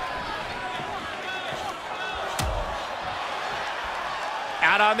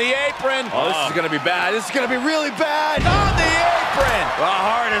 Out on the apron. Oh, this is going to be bad. This is going to be really bad. On the apron. The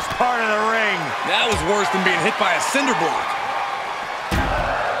hardest part of the ring. That was worse than being hit by a cinder block.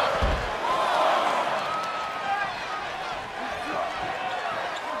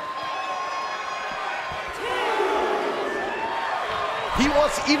 He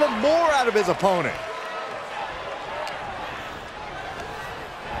wants even more out of his opponent.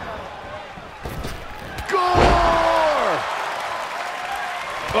 Gore!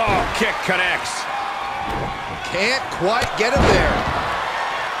 Oh, kick connects. Can't quite get him there.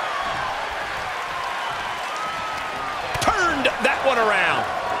 Turned that one around.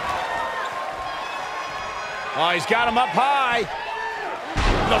 Oh, he's got him up high.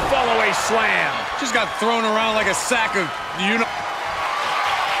 The follow-away slam. Just got thrown around like a sack of,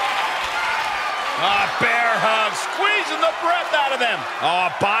 Bear hug, squeezing the breath out of him. Oh,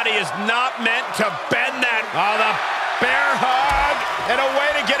 body is not meant to bend that. Oh, the bear hug, and a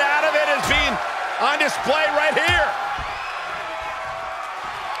way to get out of it is being on display right here.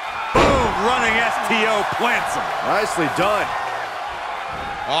 Boom, running STO plants him. Nicely done.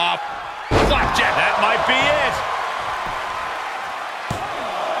 Oh, flapjack, that might be it.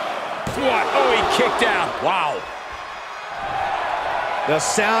 What? Oh, he kicked out. Wow. The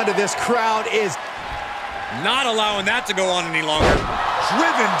sound of this crowd is not allowing that to go on any longer.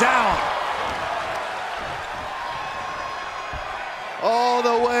 Driven down. all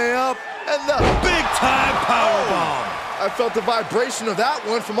the way up, and the Big time powerbomb. I felt the vibration of that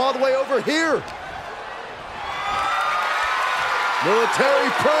one from all the way over here. Military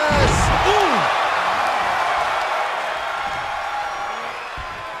press. Ooh.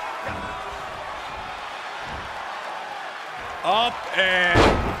 Up and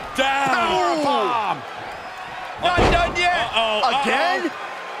down. Powerbomb. Not done yet. Again?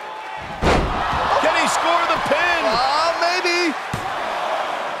 Can he score the pin? Maybe.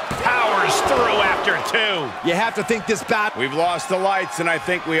 Powers through after after two. You have to think this battle... We've lost the lights, and I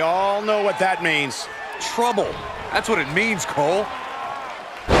think we all know what that means. Trouble. That's what it means, Cole.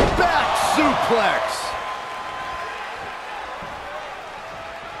 Back suplex.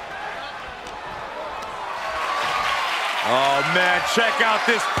 Oh, man, check out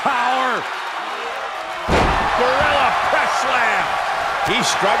this power. Gorilla press slam. He's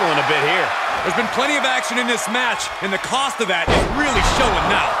struggling a bit here. There's been plenty of action in this match, and the cost of that is really showing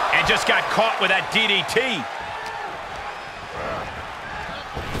now. And just got caught with that DDT.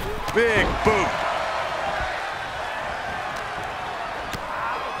 Big boot.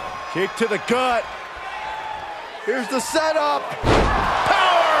 Kick to the gut. Here's the setup.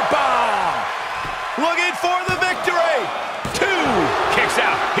 Powerbomb. Looking for the victory. Two. Kicks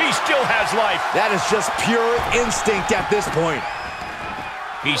out. He still has life. That is just pure instinct at this point.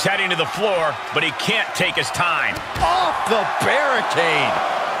 He's heading to the floor, but he can't take his time. Off the barricade.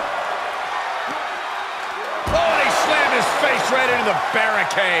 Oh, he slammed his face right into the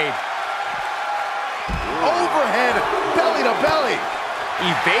barricade. Overhead, belly to belly.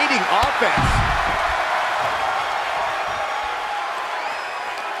 Evading offense.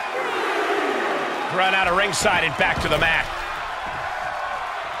 Run out of ringside and back to the mat.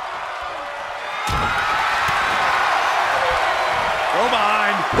 Go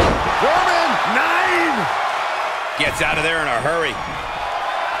behind. Roman. 9. Gets out of there in a hurry.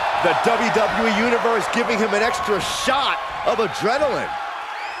 The WWE Universe giving him an extra shot of adrenaline.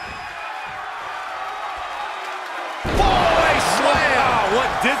 Fallaway slam. Wow,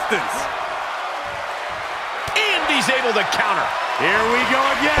 what distance. And he's able to counter. Here we go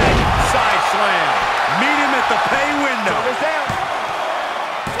again. Side slam. Meet him at the pay window. Shoulders down.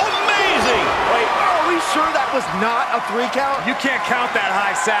 Amazing. Wait, are we sure that was not a 3 count? You can't count that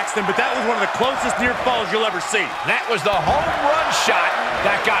high, Saxton, but that was one of the closest near falls you'll ever see. That was the home run shot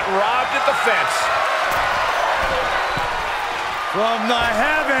that got robbed at the fence. From the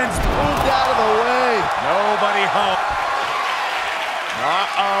heavens. Moved out of the way. Nobody home.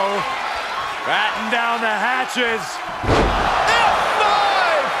 Uh-oh. Batten down the hatches. F5!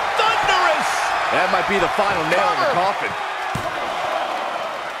 Thunderous! That might be the final nail in the coffin.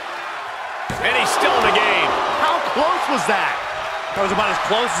 And he's still in the game. How close was that? That was about as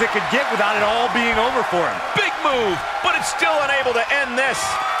close as it could get without it all being over for him. Big move, but it's still unable to end this.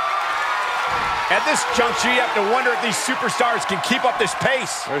 At this juncture, you have to wonder if these superstars can keep up this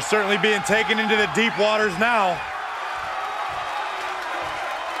pace. They're certainly being taken into the deep waters now.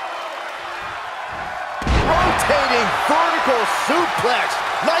 Rotating vertical suplex.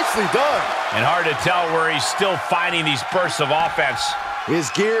 Nicely done. And hard to tell where he's still finding these bursts of offense.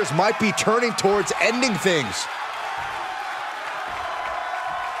 His gears might be turning towards ending things.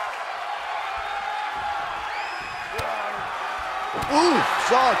 Ooh,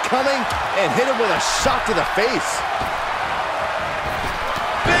 saw it coming and hit him with a shot to the face.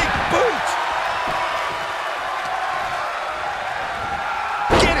 Big boot!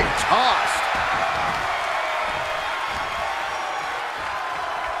 Getting tossed.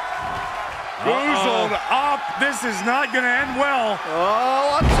 Boozled up. This is not going to end well.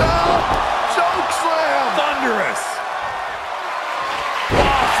 Oh, watch out. Choke slam. Thunderous.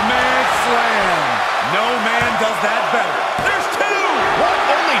 Boss man slam. No man does that better. There's two! What,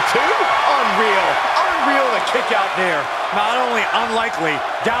 only two? Unreal. Unreal to kick out there. Not only unlikely,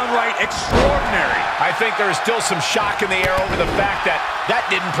 downright extraordinary. I think there is still some shock in the air over the fact that that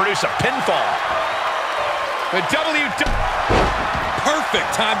didn't produce a pinfall. The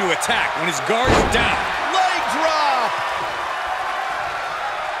Perfect time to attack when his guard is down. leg drop!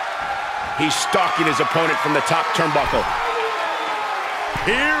 He's stalking his opponent from the top turnbuckle.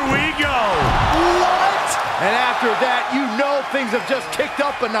 Here we go. What? And after that, you know things have just kicked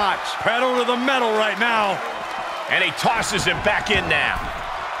up a notch. Pedal to the metal right now. And he tosses him back in now.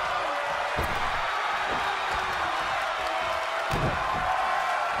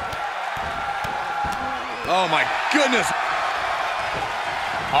 Oh, my goodness.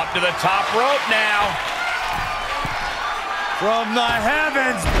 Up to the top rope now. From the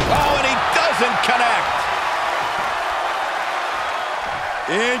heavens. Oh, and he doesn't connect.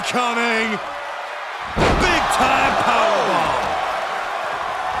 Incoming. Big time powerbomb.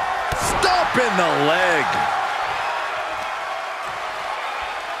 Stop in the leg.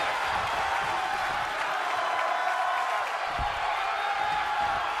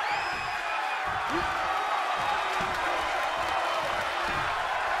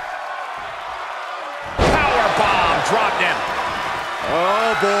 Powerbomb dropped him.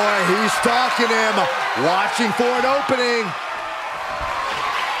 Oh boy, he's stalking him, watching for an opening.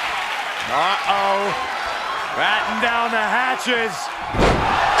 Uh-oh. Batten down the hatches.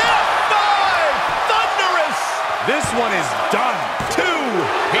 F5! This one is done. 2.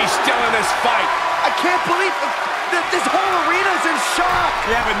 He's still in this fight. I can't believe this whole arena's in shock.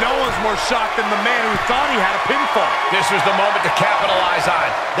 Yeah, but no one's more shocked than the man who thought he had a pinfall. This was the moment to capitalize on.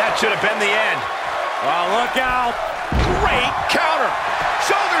 That should have been the end. Oh, look out. Great counter.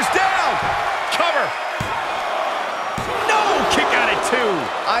 Shoulders down. Cover. No, kick out at 2.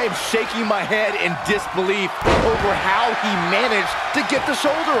 I am shaking my head in disbelief over how he managed to get the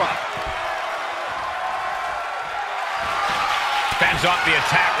shoulder up. Fends off the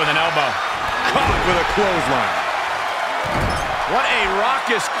attack with an elbow. Caught with a clothesline. What a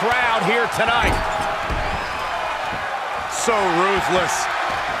raucous crowd here tonight. So ruthless.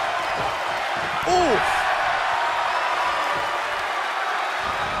 Ooh.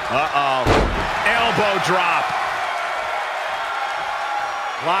 Uh-oh. Elbow drop.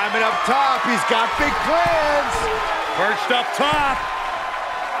 Climbing up top, he's got big plans. Perched up top.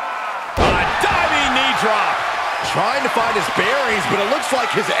 A diving knee drop. Trying to find his bearings, but it looks like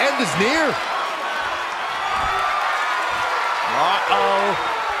his end is near. Uh-oh.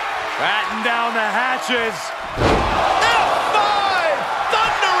 Batten down the hatches. F5!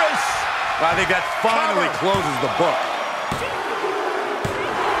 Thunderous! I think that finally closes the book.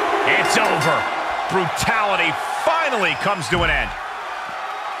 It's over. Brutality finally comes to an end.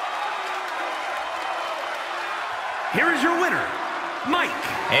 Here is your winner, Mike.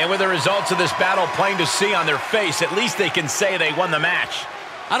 And with the results of this battle plain to see on their face, at least they can say they won the match.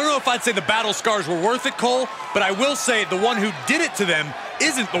 I don't know if I'd say the battle scars were worth it, Cole, but I will say the one who did it to them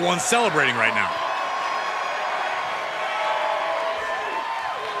isn't the one celebrating right now.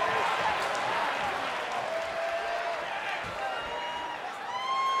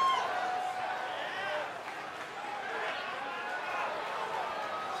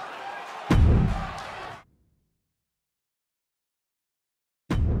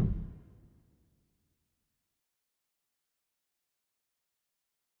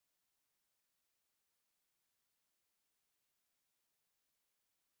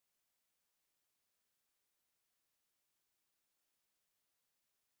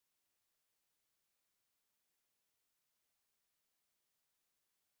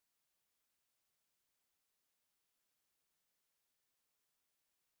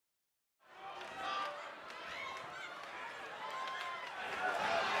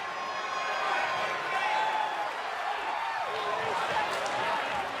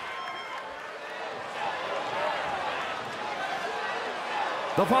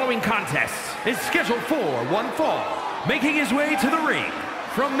 The following contest is scheduled for one fall. Making his way to the ring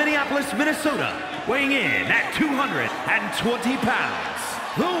from Minneapolis, Minnesota, weighing in at 220 pounds,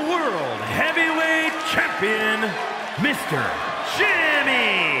 the World Heavyweight Champion, Mr.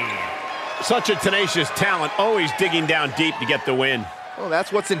 Jimmy. Such a tenacious talent, always digging down deep to get the win. Well,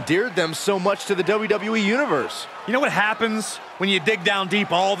 that's what's endeared them so much to the WWE Universe. You know what happens when you dig down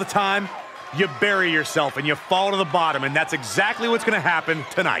deep all the time? You bury yourself and you fall to the bottom, and that's exactly what's going to happen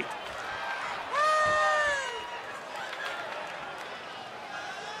tonight.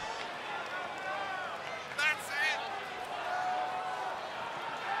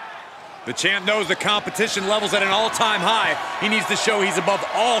 The champ knows the competition level's at an all-time high. He needs to show he's above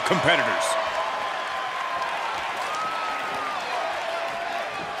all competitors.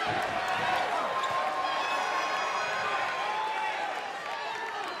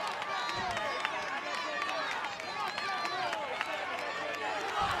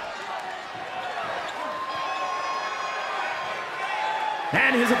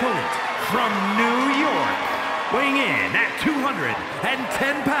 And his opponent from New York, weighing in at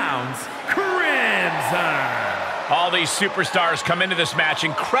 210 pounds, Crimson. All these superstars come into this match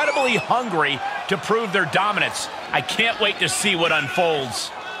incredibly hungry to prove their dominance. I can't wait to see what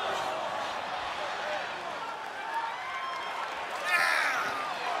unfolds.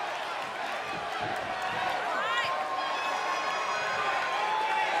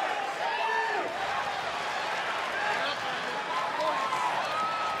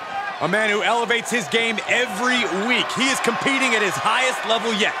 A man who elevates his game every week. He is competing at his highest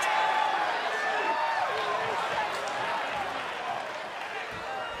level yet.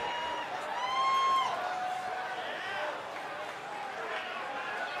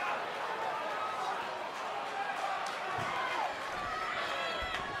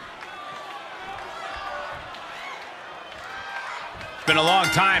 It's been a long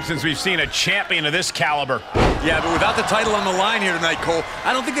time since we've seen a champion of this caliber. Yeah, but without the title on the line here tonight, Cole,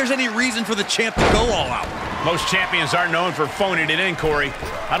 I don't think there's any reason for the champ to go all out. Most champions are known for phoning it in, Corey.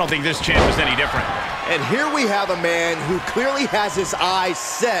 I don't think this champ is any different. And here we have a man who clearly has his eyes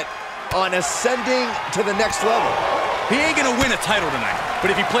set on ascending to the next level. He ain't gonna win a title tonight,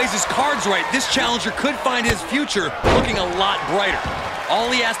 but if he plays his cards right, this challenger could find his future looking a lot brighter. All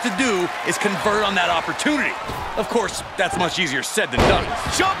he has to do is convert on that opportunity. Of course, that's much easier said than done.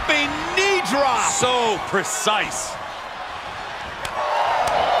 Jumping knee drop. So precise.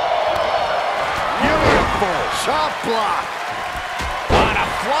 Beautiful chop block. On a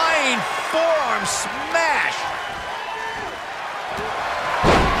flying forearm smash.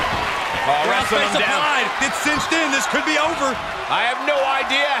 Oh, wrestling him down. Applied. It's cinched in. This could be over. I have no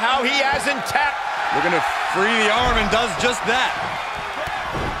idea how he hasn't tapped. Looking to free the arm and does just that.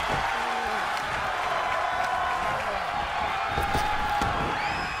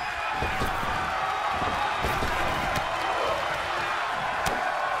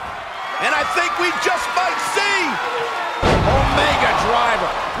 And I think we just might see Omega driver.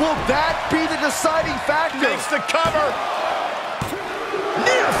 Will that be the deciding factor? Makes the cover.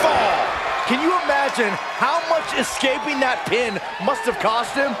 Near fall. Can you imagine how much escaping that pin must have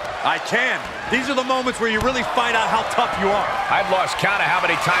cost him? I can. These are the moments where you really find out how tough you are. I've lost count of how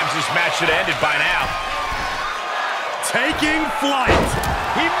many times this match should have ended by now. Taking flight.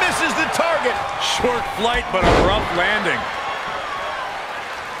 He misses the target. Short flight, but a rough landing.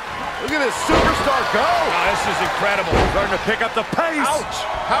 Look at this superstar go. Oh, this is incredible. Starting to pick up the pace. Ouch.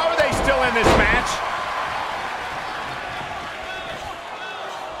 How are they still in this match?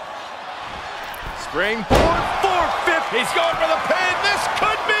 Springboard 450. He's going for the pin. This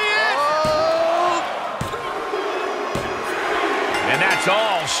could be it. Oh. And that's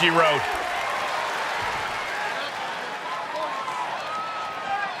all she wrote.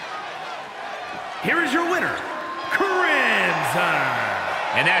 Here is your winner, Crimson.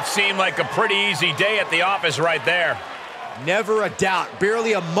 And that seemed like a pretty easy day at the office right there. Never a doubt,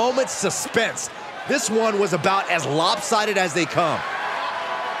 barely a moment's suspense. This one was about as lopsided as they come.